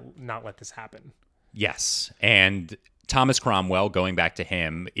to not let this happen. Yes. And Thomas Cromwell, going back to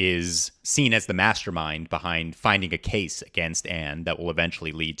him, is seen as the mastermind behind finding a case against Anne that will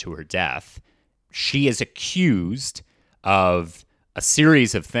eventually lead to her death. She is accused of a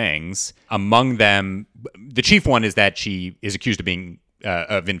series of things. Among them, the chief one is that she is accused of being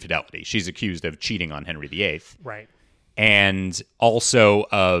of infidelity. She's accused of cheating on Henry VIII. Right. And also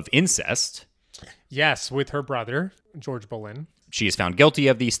of incest. Yes, with her brother, George Boleyn. She is found guilty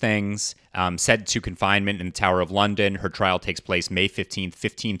of these things, sent to confinement in the Tower of London. Her trial takes place May 15th,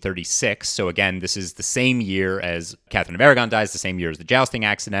 1536. So again, this is the same year as Catherine of Aragon dies, the same year as the jousting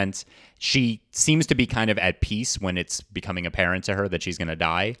accident. She seems to be kind of at peace when it's becoming apparent to her that she's going to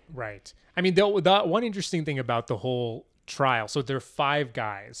die. Right. I mean, the one interesting thing about the whole trial, so there are 5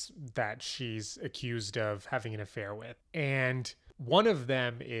 guys that she's accused of having an affair with. And one of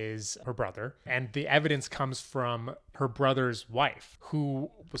them is her brother, and the evidence comes from her brother's wife, who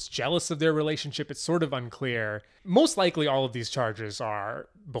was jealous of their relationship. It's sort of unclear. Most likely all of these charges are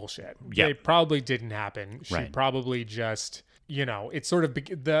bullshit. Yep. They probably didn't happen. She Right. probably just, it's sort of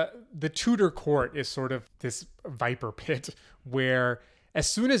the Tudor court is sort of this viper pit where as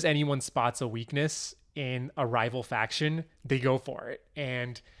soon as anyone spots a weakness in a rival faction, they go for it.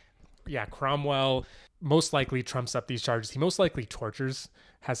 And yeah, Cromwell most likely trumps up these charges. He most likely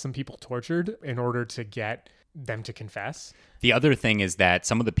has some people tortured in order to get them to confess. The other thing is that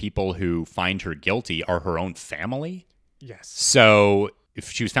some of the people who find her guilty are her own family. Yes. So if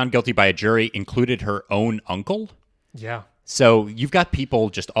she was found guilty by a jury, included her own uncle. Yeah. So you've got people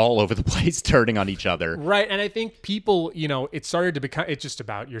just all over the place turning on each other. Right. And I think people, it started to become, it's just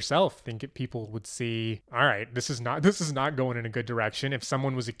about yourself. I think people would see, all right, this is not going in a good direction. If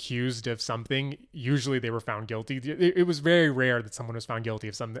someone was accused of something, usually they were found guilty. It was very rare that someone was found guilty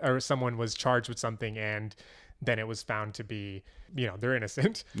of something, or someone was charged with something and then it was found to be, they're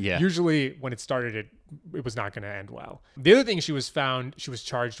innocent. Yeah. Usually when it started, it was not going to end well. The other thing she was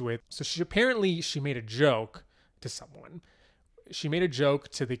charged with, so she made a joke to someone. She made a joke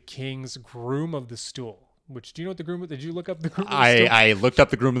to the king's groom of the stool, Which, do you know what the groom? Did you look up the groom? Of the stool? I looked up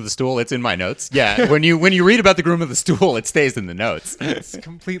the Groom of the Stool. It's in my notes. Yeah, when you read about the Groom of the Stool, it stays in the notes. It's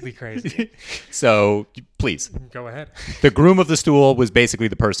completely crazy. So please, Go ahead. the Groom of the Stool was basically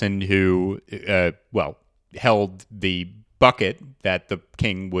the person who, held the bucket that the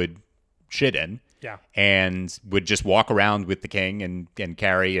king would shit in. Yeah. And would just walk around with the king and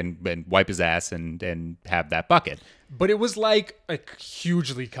carry and wipe his ass and have that bucket. But it was like a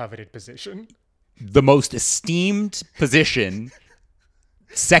hugely coveted position. The most esteemed position,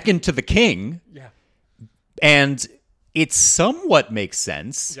 second to the king. Yeah. And it somewhat makes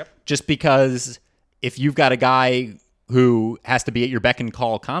sense. Yep. Just because if you've got a guy who has to be at your beck and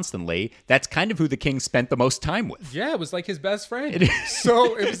call constantly, that's kind of who the king spent the most time with. Yeah, it was like his best friend.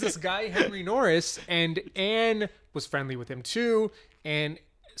 So it was this guy, Henry Norris, and Anne was friendly with him too. And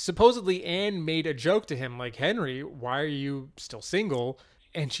supposedly Anne made a joke to him like, Henry, why are you still single?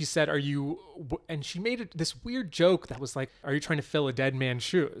 And she said, and she made this weird joke that was like, are you trying to fill a dead man's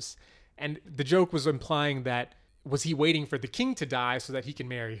shoes? And the joke was implying that, was he waiting for the king to die so that he can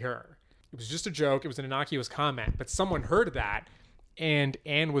marry her? It was just a joke. It was an innocuous comment, but someone heard that, and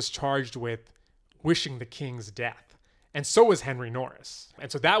Anne was charged with wishing the king's death. And so was Henry Norris. And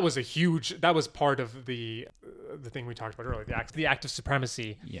so that was that was part of the thing we talked about earlier, the act of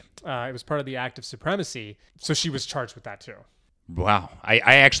supremacy. Yeah. It was part of the act of supremacy. So she was charged with that too. Wow. I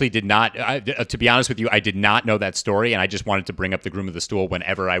actually did not, to be honest with you, I did not know that story, and I just wanted to bring up the Groom of the Stool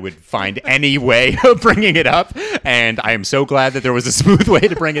whenever I would find any way of bringing it up, and I am so glad that there was a smooth way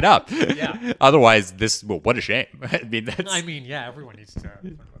to bring it up. Yeah. Otherwise, what a shame. Yeah, everyone needs to learn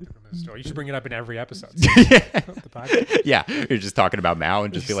about the Groom of the Stool. You should bring it up in every episode. Of the podcast. Yeah, you're just talking about Mao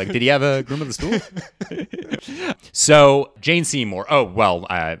and just be like, did he have a Groom of the Stool? So, Jane Seymour. Oh, well,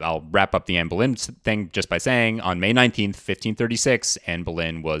 I'll wrap up the Anne Boleyn thing just by saying on May 19th, 1536, Anne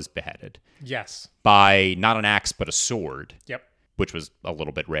Boleyn was beheaded. Yes. By not an axe, but a sword. Yep. Which was a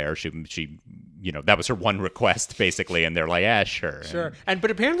little bit rare. She, that was her one request, basically, and they're like, yeah, sure. Sure. But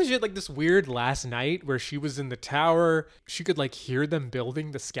apparently she had like this weird last night where she was in the tower. She could like hear them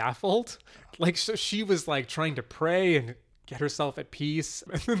building the scaffold. Like, so she was like trying to pray and get herself at peace.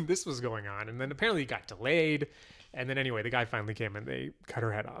 And then this was going on. And then apparently it got delayed. And then anyway, the guy finally came and they cut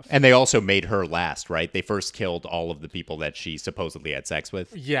her head off. And they also made her last, right? They first killed all of the people that she supposedly had sex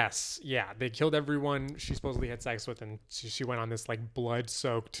with. Yes. Yeah. They killed everyone she supposedly had sex with. And she went on this like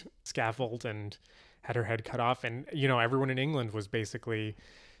blood-soaked scaffold and had her head cut off. And, everyone in England was basically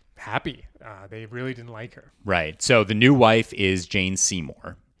happy. They really didn't like her. Right. So the new wife is Jane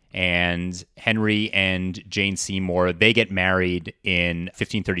Seymour. And Henry and Jane Seymour, they get married in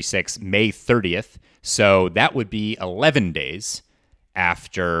 1536, May 30th. So that would be 11 days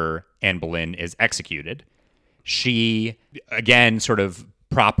after Anne Boleyn is executed. She, again, sort of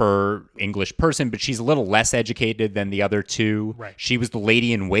proper English person, but she's a little less educated than the other two. Right. She was the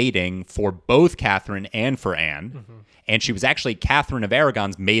lady in waiting for both Catherine and for Anne. Mm-hmm. And she was actually Catherine of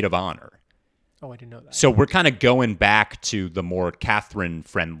Aragon's maid of honor. Oh, I didn't know that. So we're kind of going back to the more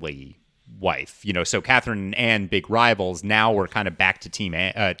Catherine-friendly wife. So Catherine and Anne, big rivals. Now we're kind of back to Team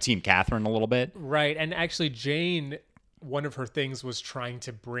Catherine a little bit. Right. And actually, Jane, one of her things was trying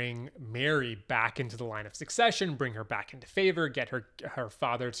to bring Mary back into the line of succession, bring her back into favor, get her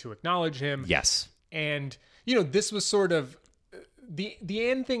father to acknowledge him. Yes. And, this was sort of... The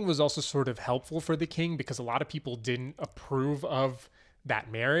Anne thing was also sort of helpful for the king because a lot of people didn't approve of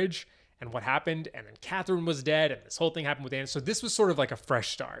that marriage and what happened. And then Catherine was dead and this whole thing happened with Anne. So this was sort of like a fresh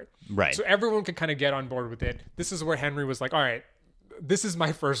start. Right. So everyone could kind of get on board with it. This is where Henry was like, all right, this is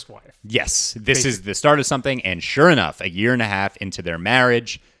my first wife. Yes. This is the start of something. And sure enough, a year and a half into their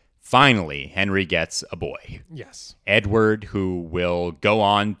marriage, finally, Henry gets a boy. Yes. Edward, who will go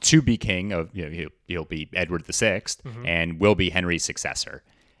on to be king of, he'll be Edward VI and will be Henry's successor.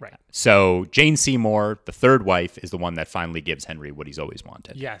 Right. So Jane Seymour, the third wife, is the one that finally gives Henry what he's always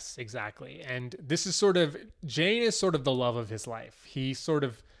wanted. Yes, exactly. And this is Jane is sort of the love of his life. He sort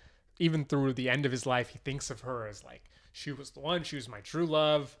of, even through the end of his life, he thinks of her as like, she was the one, she was my true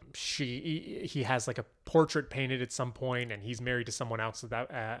love. He has like a portrait painted at some point and he's married to someone else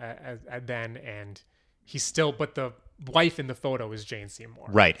then, and he's still, but the wife in the photo is Jane Seymour.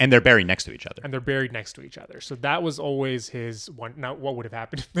 Right. And they're buried next to each other. And they're buried next to each other. So that was always his one. Now, what would have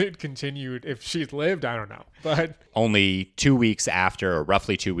happened if it continued? If she'd lived, I don't know. But only 2 weeks after, or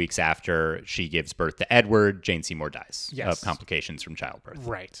roughly 2 weeks after she gives birth to Edward, Jane Seymour dies of complications from childbirth.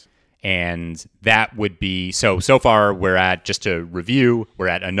 Right. And that would be, so far we're at, just to review, we're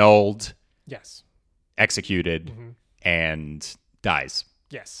at annulled, yes, executed, and dies.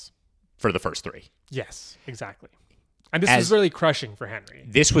 Yes. For the first three. Yes, exactly. And this was really crushing for Henry.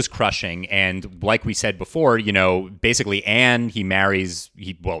 This was crushing, and like we said before, basically Anne,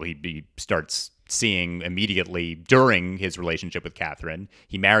 he starts seeing immediately during his relationship with Catherine.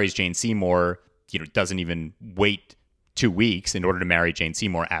 He marries Jane Seymour, doesn't even wait 2 weeks in order to marry Jane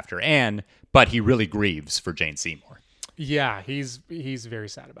Seymour after Anne, but he really grieves for Jane Seymour. Yeah, he's very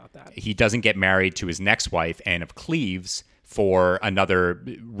sad about that. He doesn't get married to his next wife, Anne of Cleves, for another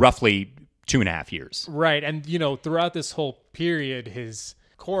roughly 2.5 years. Right. And, throughout this whole period, his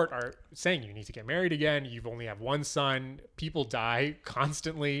court are saying you need to get married again. You only have one son. People die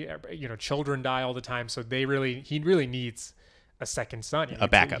constantly. Children die all the time. So he really needs a second son. A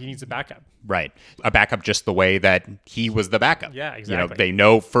backup. He needs a backup. Right. A backup just the way that he was the backup. Yeah, exactly. They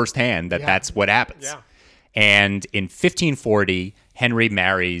know firsthand that that's what happens. Yeah. And in 1540, Henry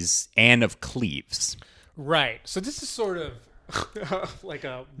marries Anne of Cleves. Right. So this is sort of like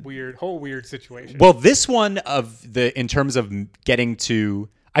a weird situation. Well, this one in terms of getting to,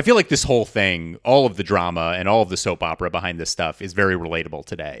 I feel like this whole thing, all of the drama and all of the soap opera behind this stuff is very relatable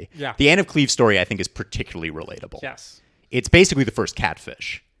today. Yeah. The Anne of Cleves story, I think, is particularly relatable. Yes. It's basically the first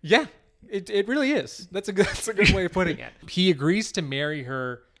Catfish. Yeah, it really is. That's a good way of putting it. He agrees to marry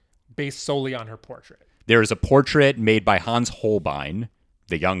her based solely on her portrait. There is a portrait made by Hans Holbein,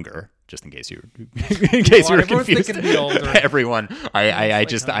 the younger, just in case you were confused. The older. Everyone,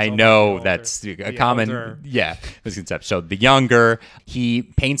 I know that's a common misconception. So the younger, he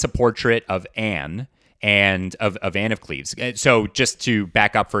paints a portrait of Anne and of Anne of Cleves. So just to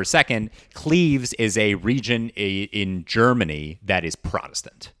back up for a second, Cleves is a region in Germany that is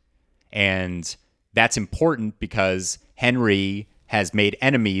Protestant. And that's important because Henry has made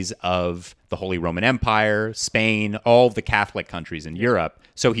enemies of the Holy Roman Empire, Spain, all of the Catholic countries in Europe.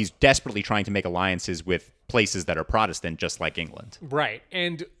 So he's desperately trying to make alliances with places that are Protestant, just like England. Right.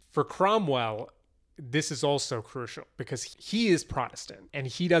 And for Cromwell, this is also crucial because he is Protestant and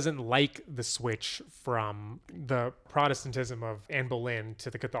he doesn't like the switch from the Protestantism of Anne Boleyn to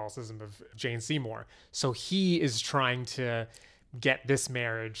the Catholicism of Jane Seymour. So he is trying to get this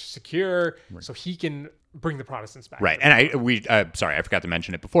marriage secure so he can bring the Protestants back. Right. And I forgot to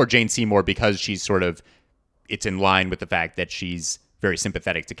mention it before. Jane Seymour, because she's it's in line with the fact that she's very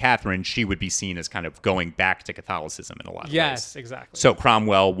sympathetic to Catherine, she would be seen as kind of going back to Catholicism in a lot of ways. Yes, exactly. So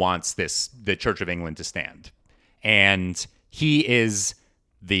Cromwell wants the Church of England to stand. And he is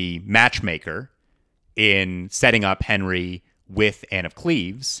the matchmaker in setting up Henry with Anne of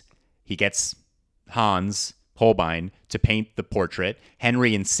Cleves. He gets Hans Holbein to paint the portrait.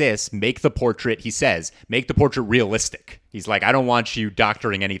 Henry insists, make the portrait realistic. He's like, I don't want you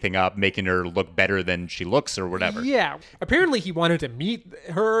doctoring anything up, making her look better than she looks or whatever. Yeah. Apparently he wanted to meet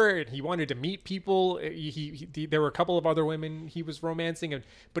her and he wanted to meet people. There were a couple of other women he was romancing,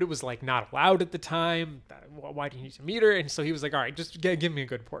 but it was like not allowed at the time. Why do you need to meet her? And so he was like, all right, just give me a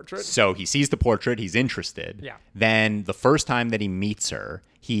good portrait. So he sees the portrait. He's interested. Yeah. Then the first time that he meets her,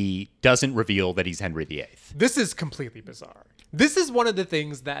 he doesn't reveal that he's Henry VIII. This is completely bizarre. This is one of the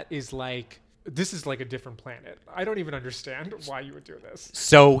things that is like, this is like a different planet. I don't even understand why you would do this.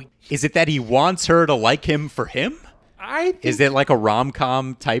 So is it that he wants her to like him for him? Is it like a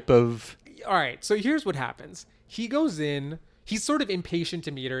rom-com type of... All right, so here's what happens. He goes in, he's sort of impatient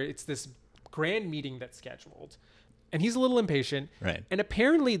to meet her. It's this grand meeting that's scheduled. And he's a little impatient. Right. And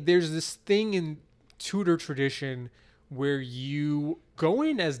apparently there's this thing in Tudor tradition where you go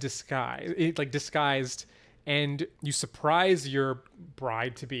in as disguised, and you surprise your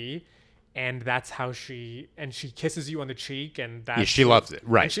bride-to-be, and that's how she kisses you on the cheek, and that's... Yeah, she loves it,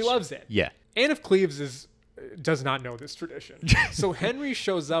 right. And she loves it. Yeah. Anne of Cleves does not know this tradition. So Henry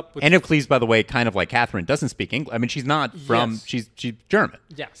shows up with... Anne of Cleves, by the way, kind of like Catherine, doesn't speak English. I mean, she's not from... Yes. She's German.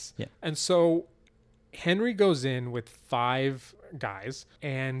 Yes. Yeah. And so Henry goes in with 5 guys,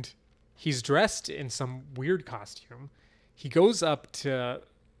 and he's dressed in some weird costume. He goes up to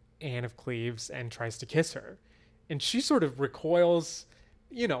Anne of Cleves and tries to kiss her. And she sort of recoils.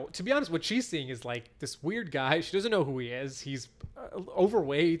 To be honest, what she's seeing is like this weird guy. She doesn't know who he is. He's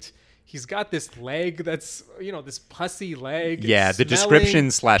overweight. He's got this leg that's, this pussy leg. Yeah, the description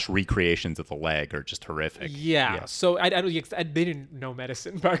 / recreations of the leg are just horrific. Yeah. So they didn't know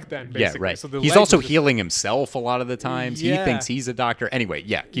medicine back then, basically. Yeah, right. So he's also healing himself a lot of the times. Yeah. He thinks he's a doctor. Anyway,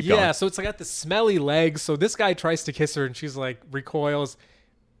 keep going. Yeah, so it's got the smelly legs. So this guy tries to kiss her and she's like recoils.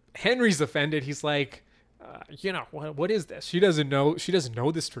 Henry's offended. He's like, what is this? She doesn't know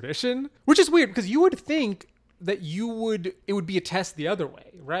this tradition, which is weird because you would think that it would be a test the other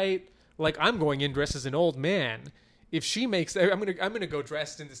way, right? Like, I'm going in dressed as an old man. If she makes, I'm gonna go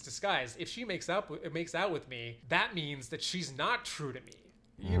dressed in this disguise. If she makes out with me, that means that she's not true to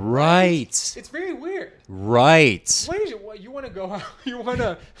me. Right. It's very weird. Right. What, you want to go? You want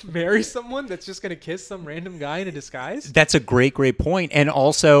to marry someone that's just going to kiss some random guy in a disguise? That's a great point. And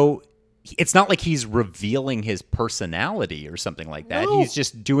also, it's not like he's revealing his personality or something like that. No. He's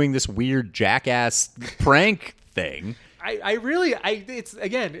just doing this weird jackass prank thing. It's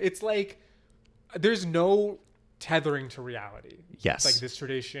like there's no tethering to reality. Yes. It's like this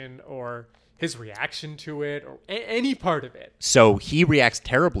tradition or his reaction to it or any part of it. So he reacts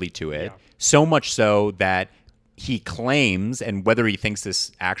terribly to it, so much so that he claims, and whether he thinks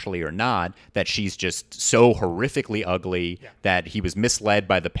this actually or not, that she's just so horrifically ugly that he was misled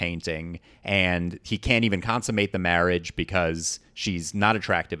by the painting and he can't even consummate the marriage because she's not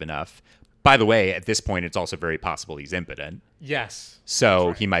attractive enough. By the way, at this point, it's also very possible he's impotent. Yes.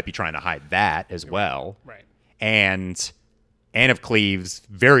 So he might be trying to hide that as well. Right. And Anne of Cleves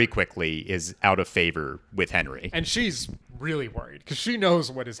very quickly is out of favor with Henry. And she's really worried because she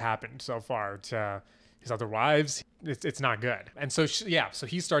knows what has happened so far to his other wives. It's not good. And so, so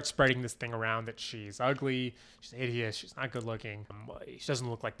he starts spreading this thing around that she's ugly, she's hideous, she's not good looking, she doesn't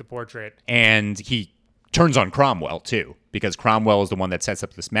look like the portrait. And he turns on Cromwell, too, because Cromwell is the one that sets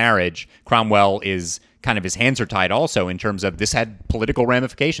up this marriage. Cromwell is kind of, his hands are tied also in terms of this had political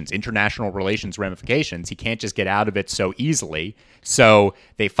ramifications, international relations ramifications. He can't just get out of it so easily. So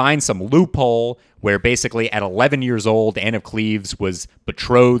they find some loophole where basically at 11 years old, Anne of Cleves was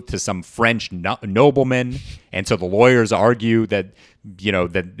betrothed to some French nobleman. And so the lawyers argue that,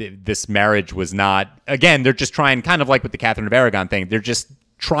 that this marriage was not, again, they're just trying, kind of like with the Catherine of Aragon thing, they're just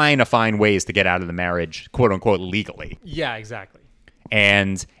trying to find ways to get out of the marriage, quote unquote, legally. Yeah, exactly.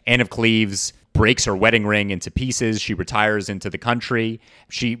 And Anne of Cleves breaks her wedding ring into pieces. She retires into the country.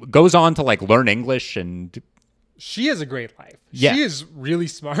 She goes on to learn English, and she has a great life. Yeah. She is really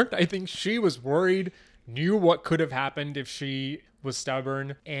smart. I think she was worried, knew what could have happened if she was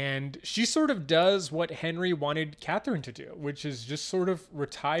stubborn, and she sort of does what Henry wanted Catherine to do, which is just sort of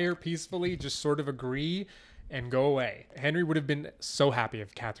retire peacefully, just sort of agree and go away. Henry would have been so happy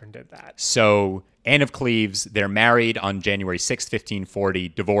if Catherine did that. So Anne of Cleves, they're married on January 6th, 1540,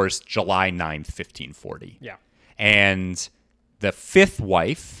 divorced July 9th, 1540. Yeah. And the fifth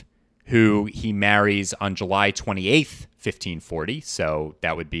wife, who he marries on July 28th, 1540, so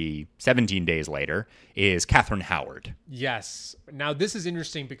that would be 17 days later, is Catherine Howard. Yes. Now, this is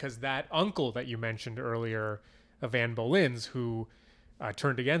interesting because that uncle that you mentioned earlier of Anne Boleyn's, who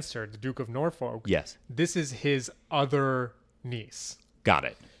turned against her, the Duke of Norfolk. Yes. This is his other niece. Got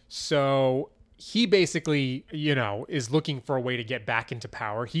it. So he basically, is looking for a way to get back into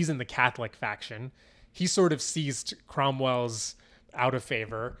power. He's in the Catholic faction. He sort of seized Cromwell's out of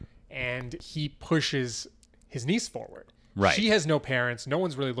favor, and he pushes his niece forward. Right. She has no parents. No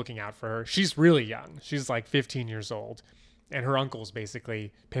one's really looking out for her. She's really young. She's like 15 years old. And her uncle's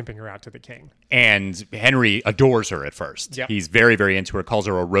basically pimping her out to the king. And Henry adores her at first. Yep. He's very, very into her, calls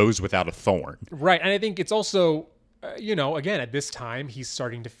her a rose without a thorn. Right. And I think it's also, again, at this time, he's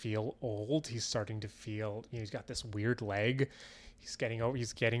starting to feel old. He's starting to feel, he's got this weird leg. He's getting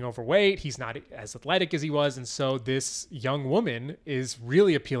overweight. He's not as athletic as he was. And so this young woman is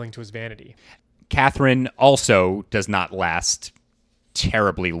really appealing to his vanity. Catherine also does not last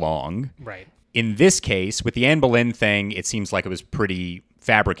terribly long. Right. In this case, with the Anne Boleyn thing, it seems like it was pretty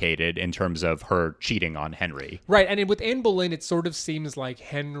fabricated in terms of her cheating on Henry. Right. And with Anne Boleyn, it sort of seems like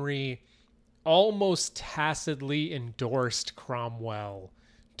Henry almost tacitly endorsed Cromwell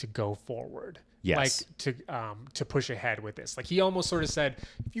to go forward. Yes. To push ahead with this. Like he almost sort of said,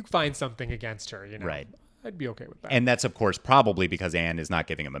 if you find something against her, right. I'd be okay with that. And that's, of course, probably because Anne is not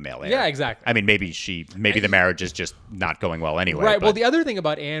giving him a male heir. Yeah, exactly. I mean, maybe the marriage is just not going well anyway. Right. But Well, the other thing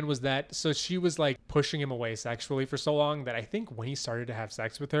about Anne was that, so she was like pushing him away sexually for so long that I think when he started to have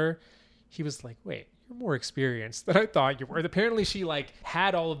sex with her, he was like, wait, you're more experienced than I thought you were. And apparently she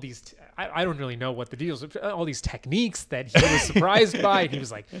had all of these, I don't really know what the deal is, all these techniques that he was surprised by. And he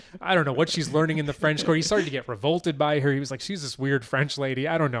was like, I don't know what she's learning in the French court. He started to get revolted by her. He was like, she's this weird French lady.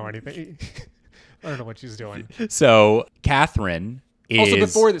 I don't know anything. I don't know what she's doing. So Catherine is... Also,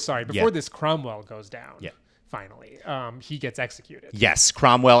 before this Cromwell goes down, finally, he gets executed. Yes,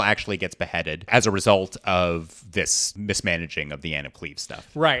 Cromwell actually gets beheaded as a result of this mismanaging of the Anne of Cleves stuff.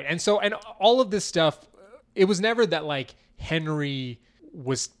 Right. And all of this stuff, it was never that like Henry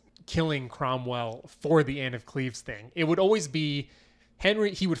was killing Cromwell for the Anne of Cleves thing. It would always be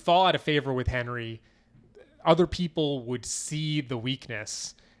Henry, he would fall out of favor with Henry. Other people would see the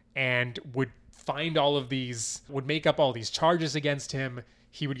weakness and would would make up all these charges against him.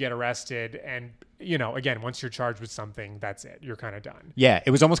 He would get arrested. And, again, once you're charged with something, that's it. You're kind of done. Yeah,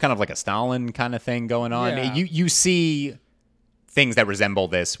 it was almost kind of like a Stalin kind of thing going on. Yeah. You see things that resemble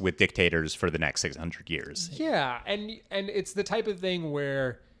this with dictators for the next 600 years. Yeah, and it's the type of thing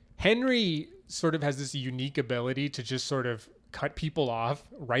where Henry sort of has this unique ability to just sort of cut people off,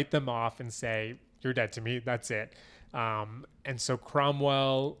 write them off, and say, "You're dead to me. That's it." And so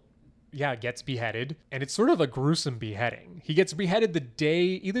Cromwell, gets beheaded, and it's sort of a gruesome beheading. He gets beheaded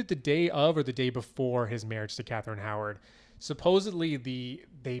either the day of or the day before his marriage to Catherine Howard. Supposedly,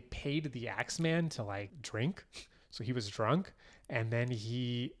 they paid the Axeman to like drink, so he was drunk. And then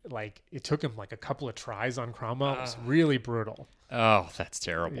it took him like a couple of tries on Cromwell. It was really brutal. Oh, that's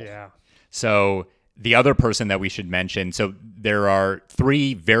terrible. Yeah. So the other person that we should mention, so there are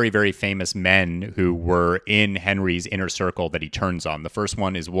 3 very, very famous men who were in Henry's inner circle that he turns on. The first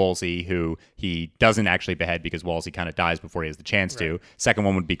one is Wolsey, who he doesn't actually behead because Wolsey kind of dies before he has the chance to. Second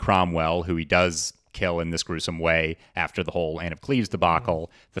one would be Cromwell, who he does kill in this gruesome way after the whole Anne of Cleves debacle.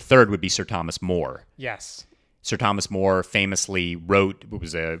 The third would be Sir Thomas More. Yes. Sir Thomas More famously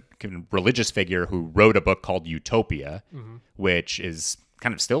was a religious figure who wrote a book called Utopia, which is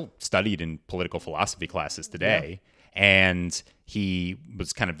kind of still studied in political philosophy classes today. Yeah. And he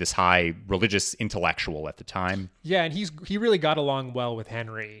was kind of this high religious intellectual at the time. Yeah, and he really got along well with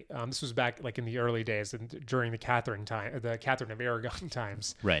Henry. This was back like in the early days and during the Catherine of Aragon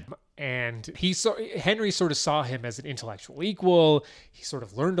times. Right. And Henry sort of saw him as an intellectual equal. He sort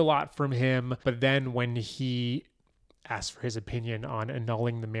of learned a lot from him. But then when he asked for his opinion on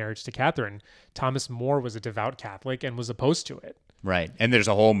annulling the marriage to Catherine, Thomas More was a devout Catholic and was opposed to it. Right. And there's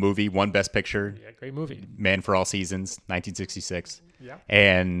a whole movie, One Best Picture. Yeah, great movie. Man for All Seasons, 1966. Yeah.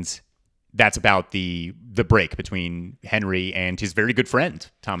 And that's about the break between Henry and his very good friend,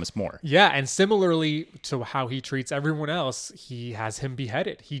 Thomas More. Yeah, and similarly to how he treats everyone else, he has him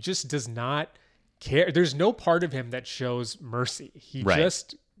beheaded. He just does not care. There's no part of him that shows mercy. He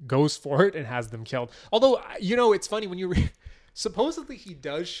just goes for it and has them killed. Although, it's funny when you supposedly he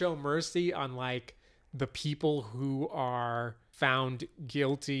does show mercy on like the people who are found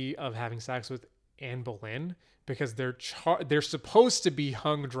guilty of having sex with Anne Boleyn, because they're supposed to be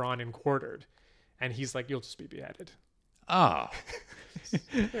hung, drawn, and quartered, and he's like, "You'll just be beheaded." Oh,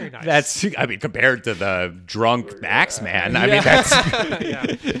 very nice. Compared to the drunk Axeman, that's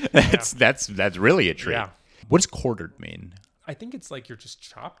really a treat. Yeah. What does quartered mean? I think it's like you're just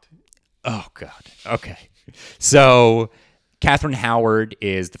chopped. Oh God. Okay. So Catherine Howard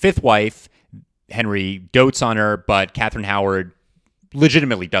is the 5th wife. Henry dotes on her, but Catherine Howard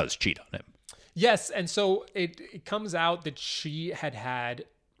legitimately does cheat on him. Yes, and so it comes out that she had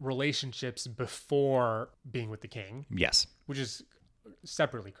relationships before being with the king. Yes. Which is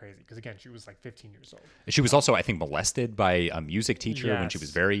separately crazy, because again, she was like 15 years old. She was also, I think, molested by a music teacher when she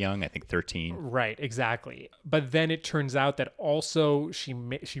was very young, I think 13. Right, exactly. But then it turns out that also she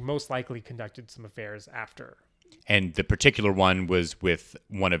most likely conducted some affairs after. And the particular one was with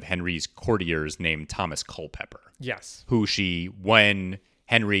one of Henry's courtiers named Thomas Culpeper. Yes. Who when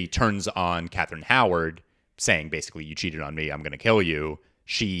Henry turns on Catherine Howard, saying basically, "You cheated on me, I'm going to kill you,"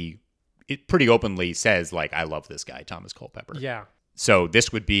 it pretty openly says, like, "I love this guy, Thomas Culpeper." Yeah. So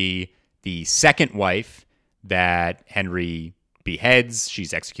this would be the second wife that Henry beheads.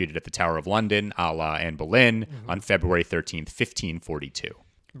 She's executed at the Tower of London, a la Anne Boleyn, on February 13th, 1542.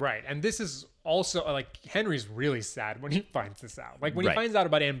 Right. And this is also, like, Henry's really sad when he finds this out. Like, when he finds out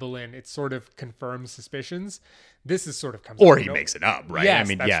about Anne Boleyn, it sort of confirms suspicions. This is sort of comes Or he makes it up, right? Yes,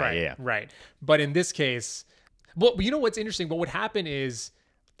 that's right. Yeah. Right. But in this case, well, you know what's interesting? What would happen is,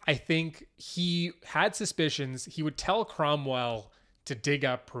 I think he had suspicions. He would tell Cromwell to dig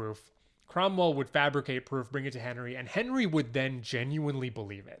up proof. Cromwell would fabricate proof, bring it to Henry, and Henry would then genuinely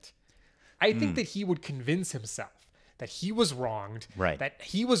believe it. I think that he would convince himself that he was wronged, right? That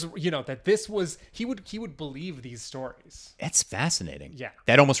he was, that this was, he would believe these stories. It's fascinating. Yeah.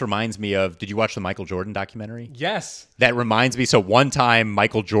 That almost reminds me of, did you watch the Michael Jordan documentary? Yes. That reminds me. So one time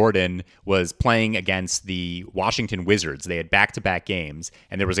Michael Jordan was playing against the Washington Wizards. They had back-to-back games,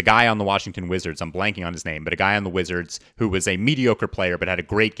 and there was a guy on the Washington Wizards, I'm blanking on his name, but a guy on the Wizards who was a mediocre player but had a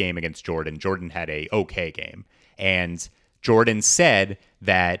great game against Jordan. Jordan had a okay game. And Jordan said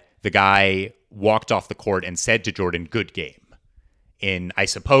that the guy walked off the court and said to Jordan, "Good game." I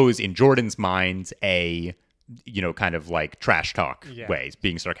suppose in Jordan's mind, kind of like trash talk way,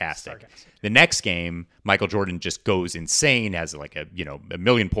 being sarcastic. The next game, Michael Jordan just goes insane, has like a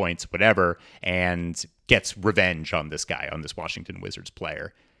million points, whatever, and gets revenge on this guy, on this Washington Wizards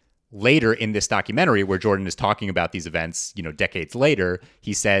player. Later in this documentary, where Jordan is talking about these events, decades later,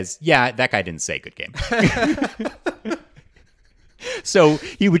 he says, "Yeah, that guy didn't say good game." So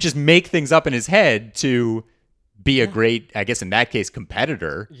he would just make things up in his head to be a great, I guess in that case,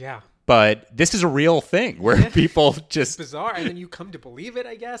 competitor. Yeah. but this is a real thing where people just... Bizarre. And then you come to believe it,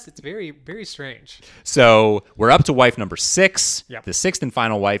 I guess. It's very, very strange. So we're up to wife number 6. Yep. The 6th and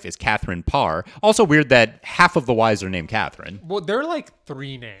final wife is Catherine Parr. Also weird that half of the wives are named Catherine. Well, there are like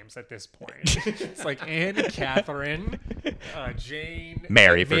 3 names at this point. It's like Anne, Catherine, Jane,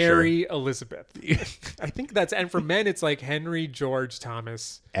 Mary, for sure. Mary, Elizabeth. I think that's, and for men, it's like Henry, George,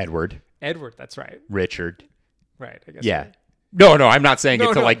 Thomas, Edward, Edward. That's right. Richard. Right. I guess. Yeah. Right. No, I'm not saying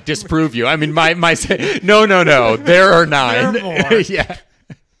it to like disprove you. I mean, my no. There are 9. There are more. Yeah.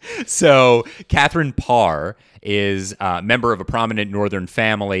 So Catherine Parr is a member of a prominent northern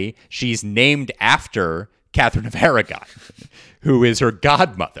family. She's named after Catherine of Aragon, who is her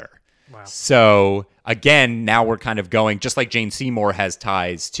godmother. Wow. So again, now we're kind of going, just like Jane Seymour has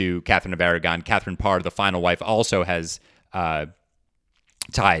ties to Catherine of Aragon, Catherine Parr, the final wife, also has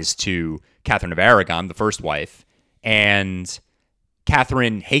ties to Catherine of Aragon, the first wife. And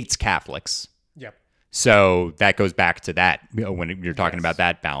Catherine hates Catholics. Yep. So that goes back to that, when you're talking about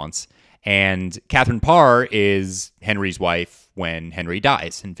that balance. And Catherine Parr is Henry's wife when Henry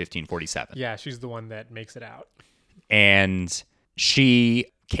dies in 1547. Yeah, she's the one that makes it out. And she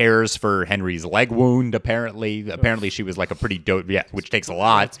cares for Henry's leg wound, apparently. Apparently she was like a pretty dope, which takes a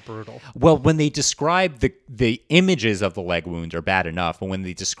lot. That's brutal. Well, when they describe the images of the leg wounds are bad enough, but when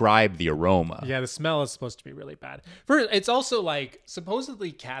they describe the aroma. Yeah, the smell is supposed to be really bad. First, it's also like,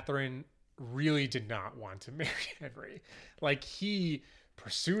 supposedly Catherine really did not want to marry Henry. Like, he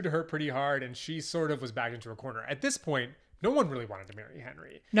pursued her pretty hard, and she sort of was backed into a corner. At this point, no one really wanted to marry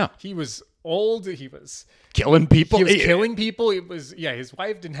Henry. No. He was old. He was Killing people. He was killing people. It was, his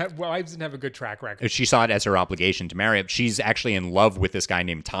wives didn't have a good track record. She saw it as her obligation to marry him. She's actually in love with this guy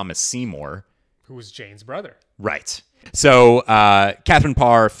named Thomas Seymour. Who was Jane's brother. Right. So Catherine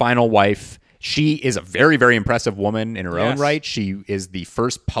Parr, final wife, she is a very, very impressive woman in her own right. She is the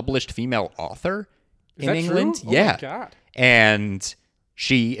first published female author in England. True? Yeah. Oh my God. And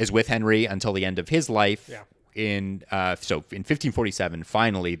she is with Henry until the end of his life. Yeah. In 1547,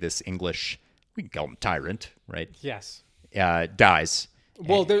 finally, this English, we can call him tyrant, right? Yes. Dies.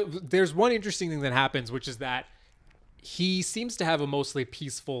 Well, there's one interesting thing that happens, which is that he seems to have a mostly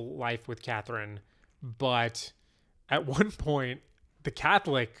peaceful life with Catherine, but at one point, the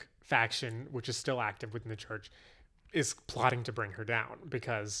Catholic faction, which is still active within the church, is plotting to bring her down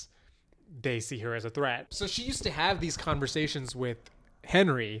because they see her as a threat. So she used to have these conversations with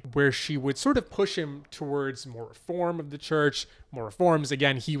Henry, where she would sort of push him towards more reform of the church, more reforms.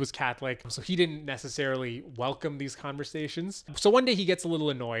 Again, he was Catholic, so he didn't necessarily welcome these conversations. So one day he gets a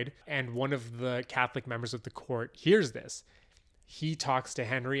little annoyed, and one of the Catholic members of the court hears this. He talks to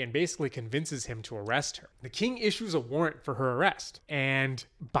Henry and basically convinces him to arrest her. The king issues a warrant for her arrest, and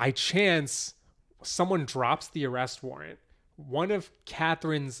by chance, someone drops the arrest warrant. One of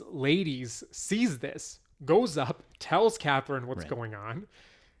Catherine's ladies sees this, goes up, tells Catherine what's going on,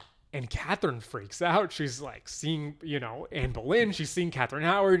 and Catherine freaks out. She's like seeing, Anne Boleyn. She's seen Catherine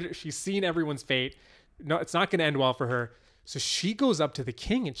Howard. She's seen everyone's fate. No, it's not going to end well for her. So she goes up to the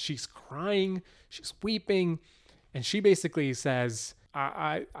king and she's crying. She's weeping. And she basically says,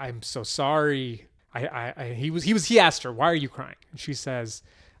 I'm so sorry. He asked her, why are you crying? And she says,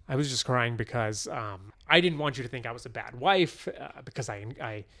 I was just crying because I didn't want you to think I was a bad wife, because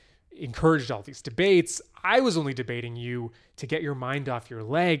I encouraged all these debates. I was only debating you to get your mind off your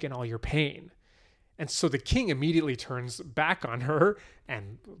leg and all your pain. And so the king immediately turns back on her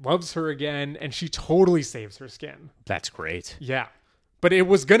and loves her again, and she totally saves her skin. That's great. Yeah. But it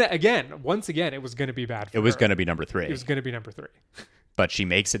was going to, once again, it was going to be bad for her. It was going to be number 3. It was going to be number 3. But she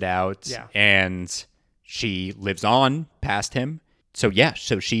makes it out, yeah, and she lives on past him. So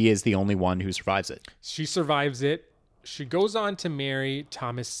she is the only one who survives it. She survives it. She goes on to marry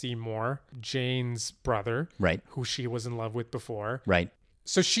Thomas Seymour, Jane's brother, right, who she was in love with before. Right.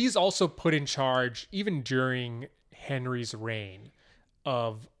 So she's also put in charge, even during Henry's reign,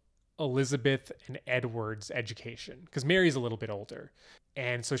 of Elizabeth and Edward's education, because Mary's a little bit older.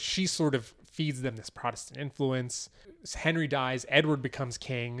 And so she sort of feeds them this Protestant influence. As Henry dies, Edward becomes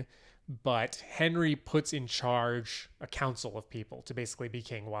king, but Henry puts in charge a council of people to basically be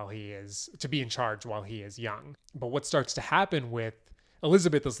king to be in charge while he is young. But what starts to happen with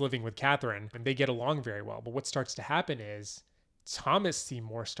Elizabeth is living with Catherine, and they get along very well. But what starts to happen is Thomas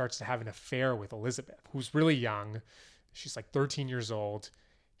Seymour starts to have an affair with Elizabeth, who's really young. She's like 13 years old.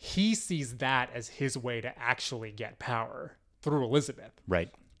 He sees that as his way to actually get power through Elizabeth.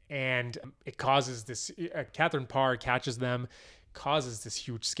 Right. And it causes this, Catherine Parr catches them, causes this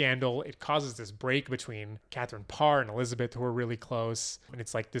huge scandal. It causes this break between Catherine Parr and Elizabeth, who are really close. And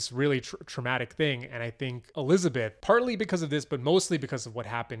it's like this really traumatic thing. And I think Elizabeth, partly because of this, but mostly because of what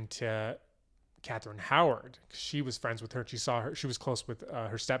happened to Catherine Howard, she was friends with her. She was close with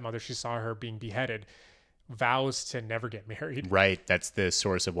her stepmother. She saw her being beheaded, vows to never get married. Right. That's the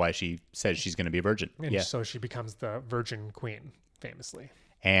source of why she says she's going to be a virgin. And so she becomes the Virgin Queen, famously.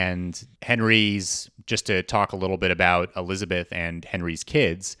 And Henry's, just to talk a little bit about Elizabeth and Henry's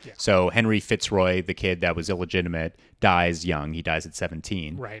kids. Yeah. So Henry Fitzroy, the kid that was illegitimate, dies young. He dies at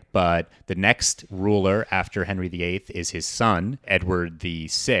 17. Right. But the next ruler after Henry VIII is his son, Edward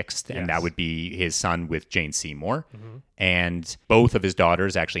VI, and that would be his son with Jane Seymour. Mm-hmm. And both of his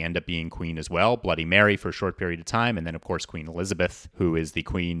daughters actually end up being queen as well. Bloody Mary for a short period of time, and then of course Queen Elizabeth, who is the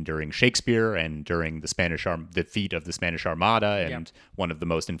queen during Shakespeare and during the defeat of the Spanish Armada, and one of the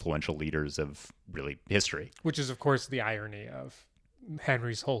most influential leaders of really history. Which is of course the irony of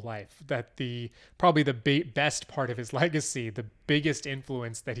Henry's whole life, that probably the best part of his legacy, the biggest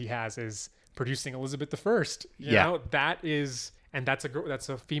influence that he has, is producing Elizabeth I. You know, that's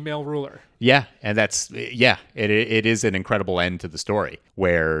a female ruler. Yeah, and it is an incredible end to the story,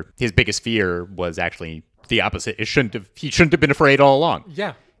 where his biggest fear was actually the opposite. He shouldn't have been afraid all along.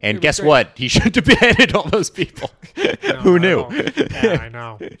 Yeah. And guess what? He shouldn't have beheaded all those people. No, Who knew? Yeah, I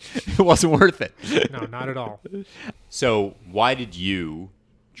know. It wasn't worth it. No, not at all. So why did you,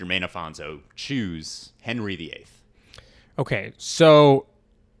 Jermaine Alfonso, choose Henry VIII? Okay, so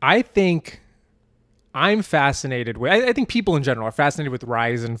I think I'm fascinated with, I think people in general are fascinated with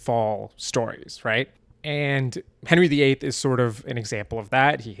rise and fall stories, right? And Henry VIII is sort of an example of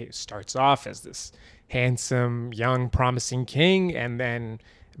that. He starts off as this handsome, young, promising king, and then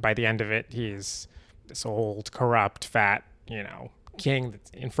by the end of it, he's this old, corrupt, fat, king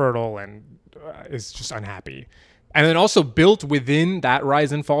that's infertile and is just unhappy. And then also built within that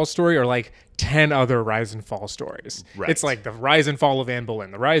rise and fall story are like 10 other rise and fall stories. Right. It's like the rise and fall of Anne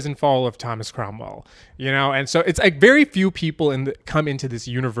Boleyn, the rise and fall of Thomas Cromwell, and so it's like very few people come into this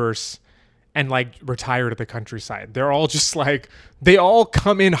universe and like retire to the countryside. They're all just like, they all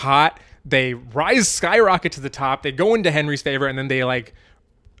come in hot, they skyrocket to the top, they go into Henry's favor, and then they like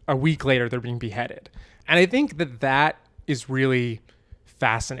a week later they're being beheaded. And I think that is really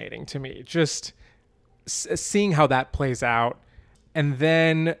fascinating to me, just seeing how that plays out. And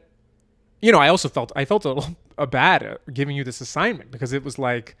then I also felt a little bad giving you this assignment, because it was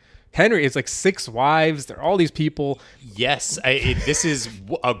like Henry is like 6 wives, there are all these people. Yes, this is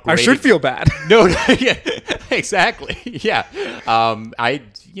a great... I should feel bad. No, yeah, exactly. Yeah.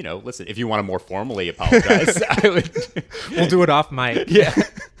 Listen, if you want to more formally apologize, I would... We'll do it off mic. Yeah.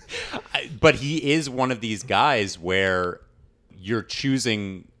 But he is one of these guys where you're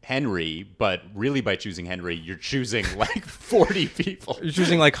choosing Henry, but really by choosing Henry, you're choosing like 40 people. You're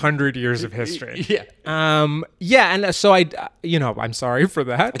choosing like 100 years of history. Yeah. And so I'm sorry for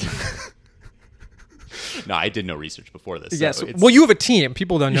that. No, I did no research before this. Yes. So well, you have a team.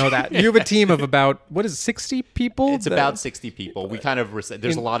 People don't know that. You have a team of about, 60 people? It's about 60 people. We kind of,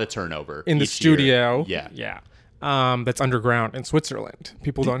 there's a lot of turnover in the studio. Year. Yeah. That's underground in Switzerland.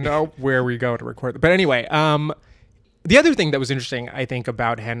 People don't know where we go to record. But anyway, the other thing that was interesting, I think,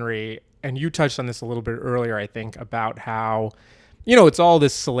 about Henry, and you touched on this a little bit earlier, I think, about how, it's all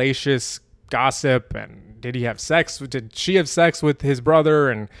this salacious gossip, and did she have sex with his brother,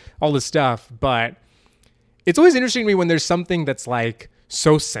 and all this stuff. But it's always interesting to me when there's something that's like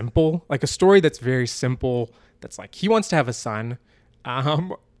so simple, like a story that's very simple, that's like he wants to have a son,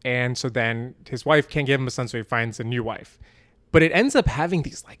 and so then his wife can't give him a son, so he finds a new wife. But it ends up having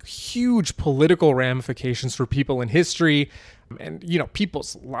these like huge political ramifications for people in history, and people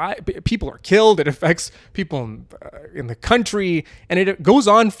are killed. It affects people in the country, and it goes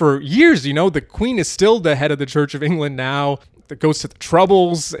on for years. The Queen is still the head of the Church of England now. That goes to the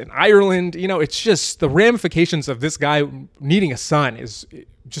Troubles in Ireland. It's just the ramifications of this guy needing a son is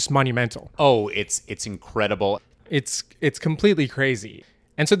just monumental. Oh, it's incredible. It's completely crazy.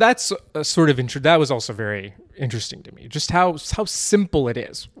 And so that's a sort of that was also very interesting to me, just how simple it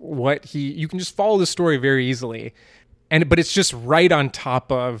is. You can just follow the story very easily, but it's just right on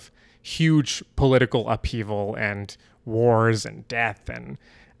top of huge political upheaval and wars and death, and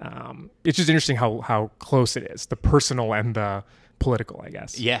it's just interesting how close it is, the personal and the political, I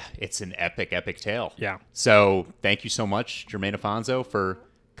guess. Yeah, it's an epic tale. Yeah. So thank you so much, Jermaine Alfonso, for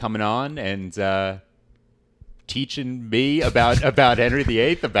coming on and teaching me about Henry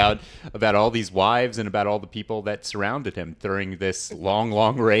VIII, about all these wives, and about all the people that surrounded him during this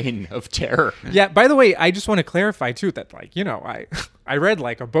long reign of terror. Yeah. By the way, I just want to clarify too that I I read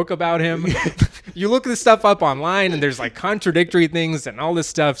like a book about him. You look this stuff up online and there's like contradictory things and all this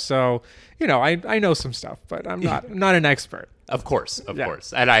stuff. So, you know, I know some stuff, but I'm not an expert. Of course.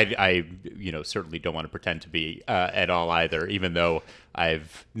 And I certainly don't want to pretend to be at all either, even though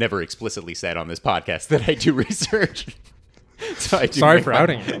I've never explicitly said on this podcast that I do research. So I do. Sorry for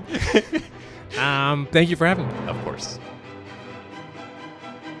outing you. Thank you for having me. Of course.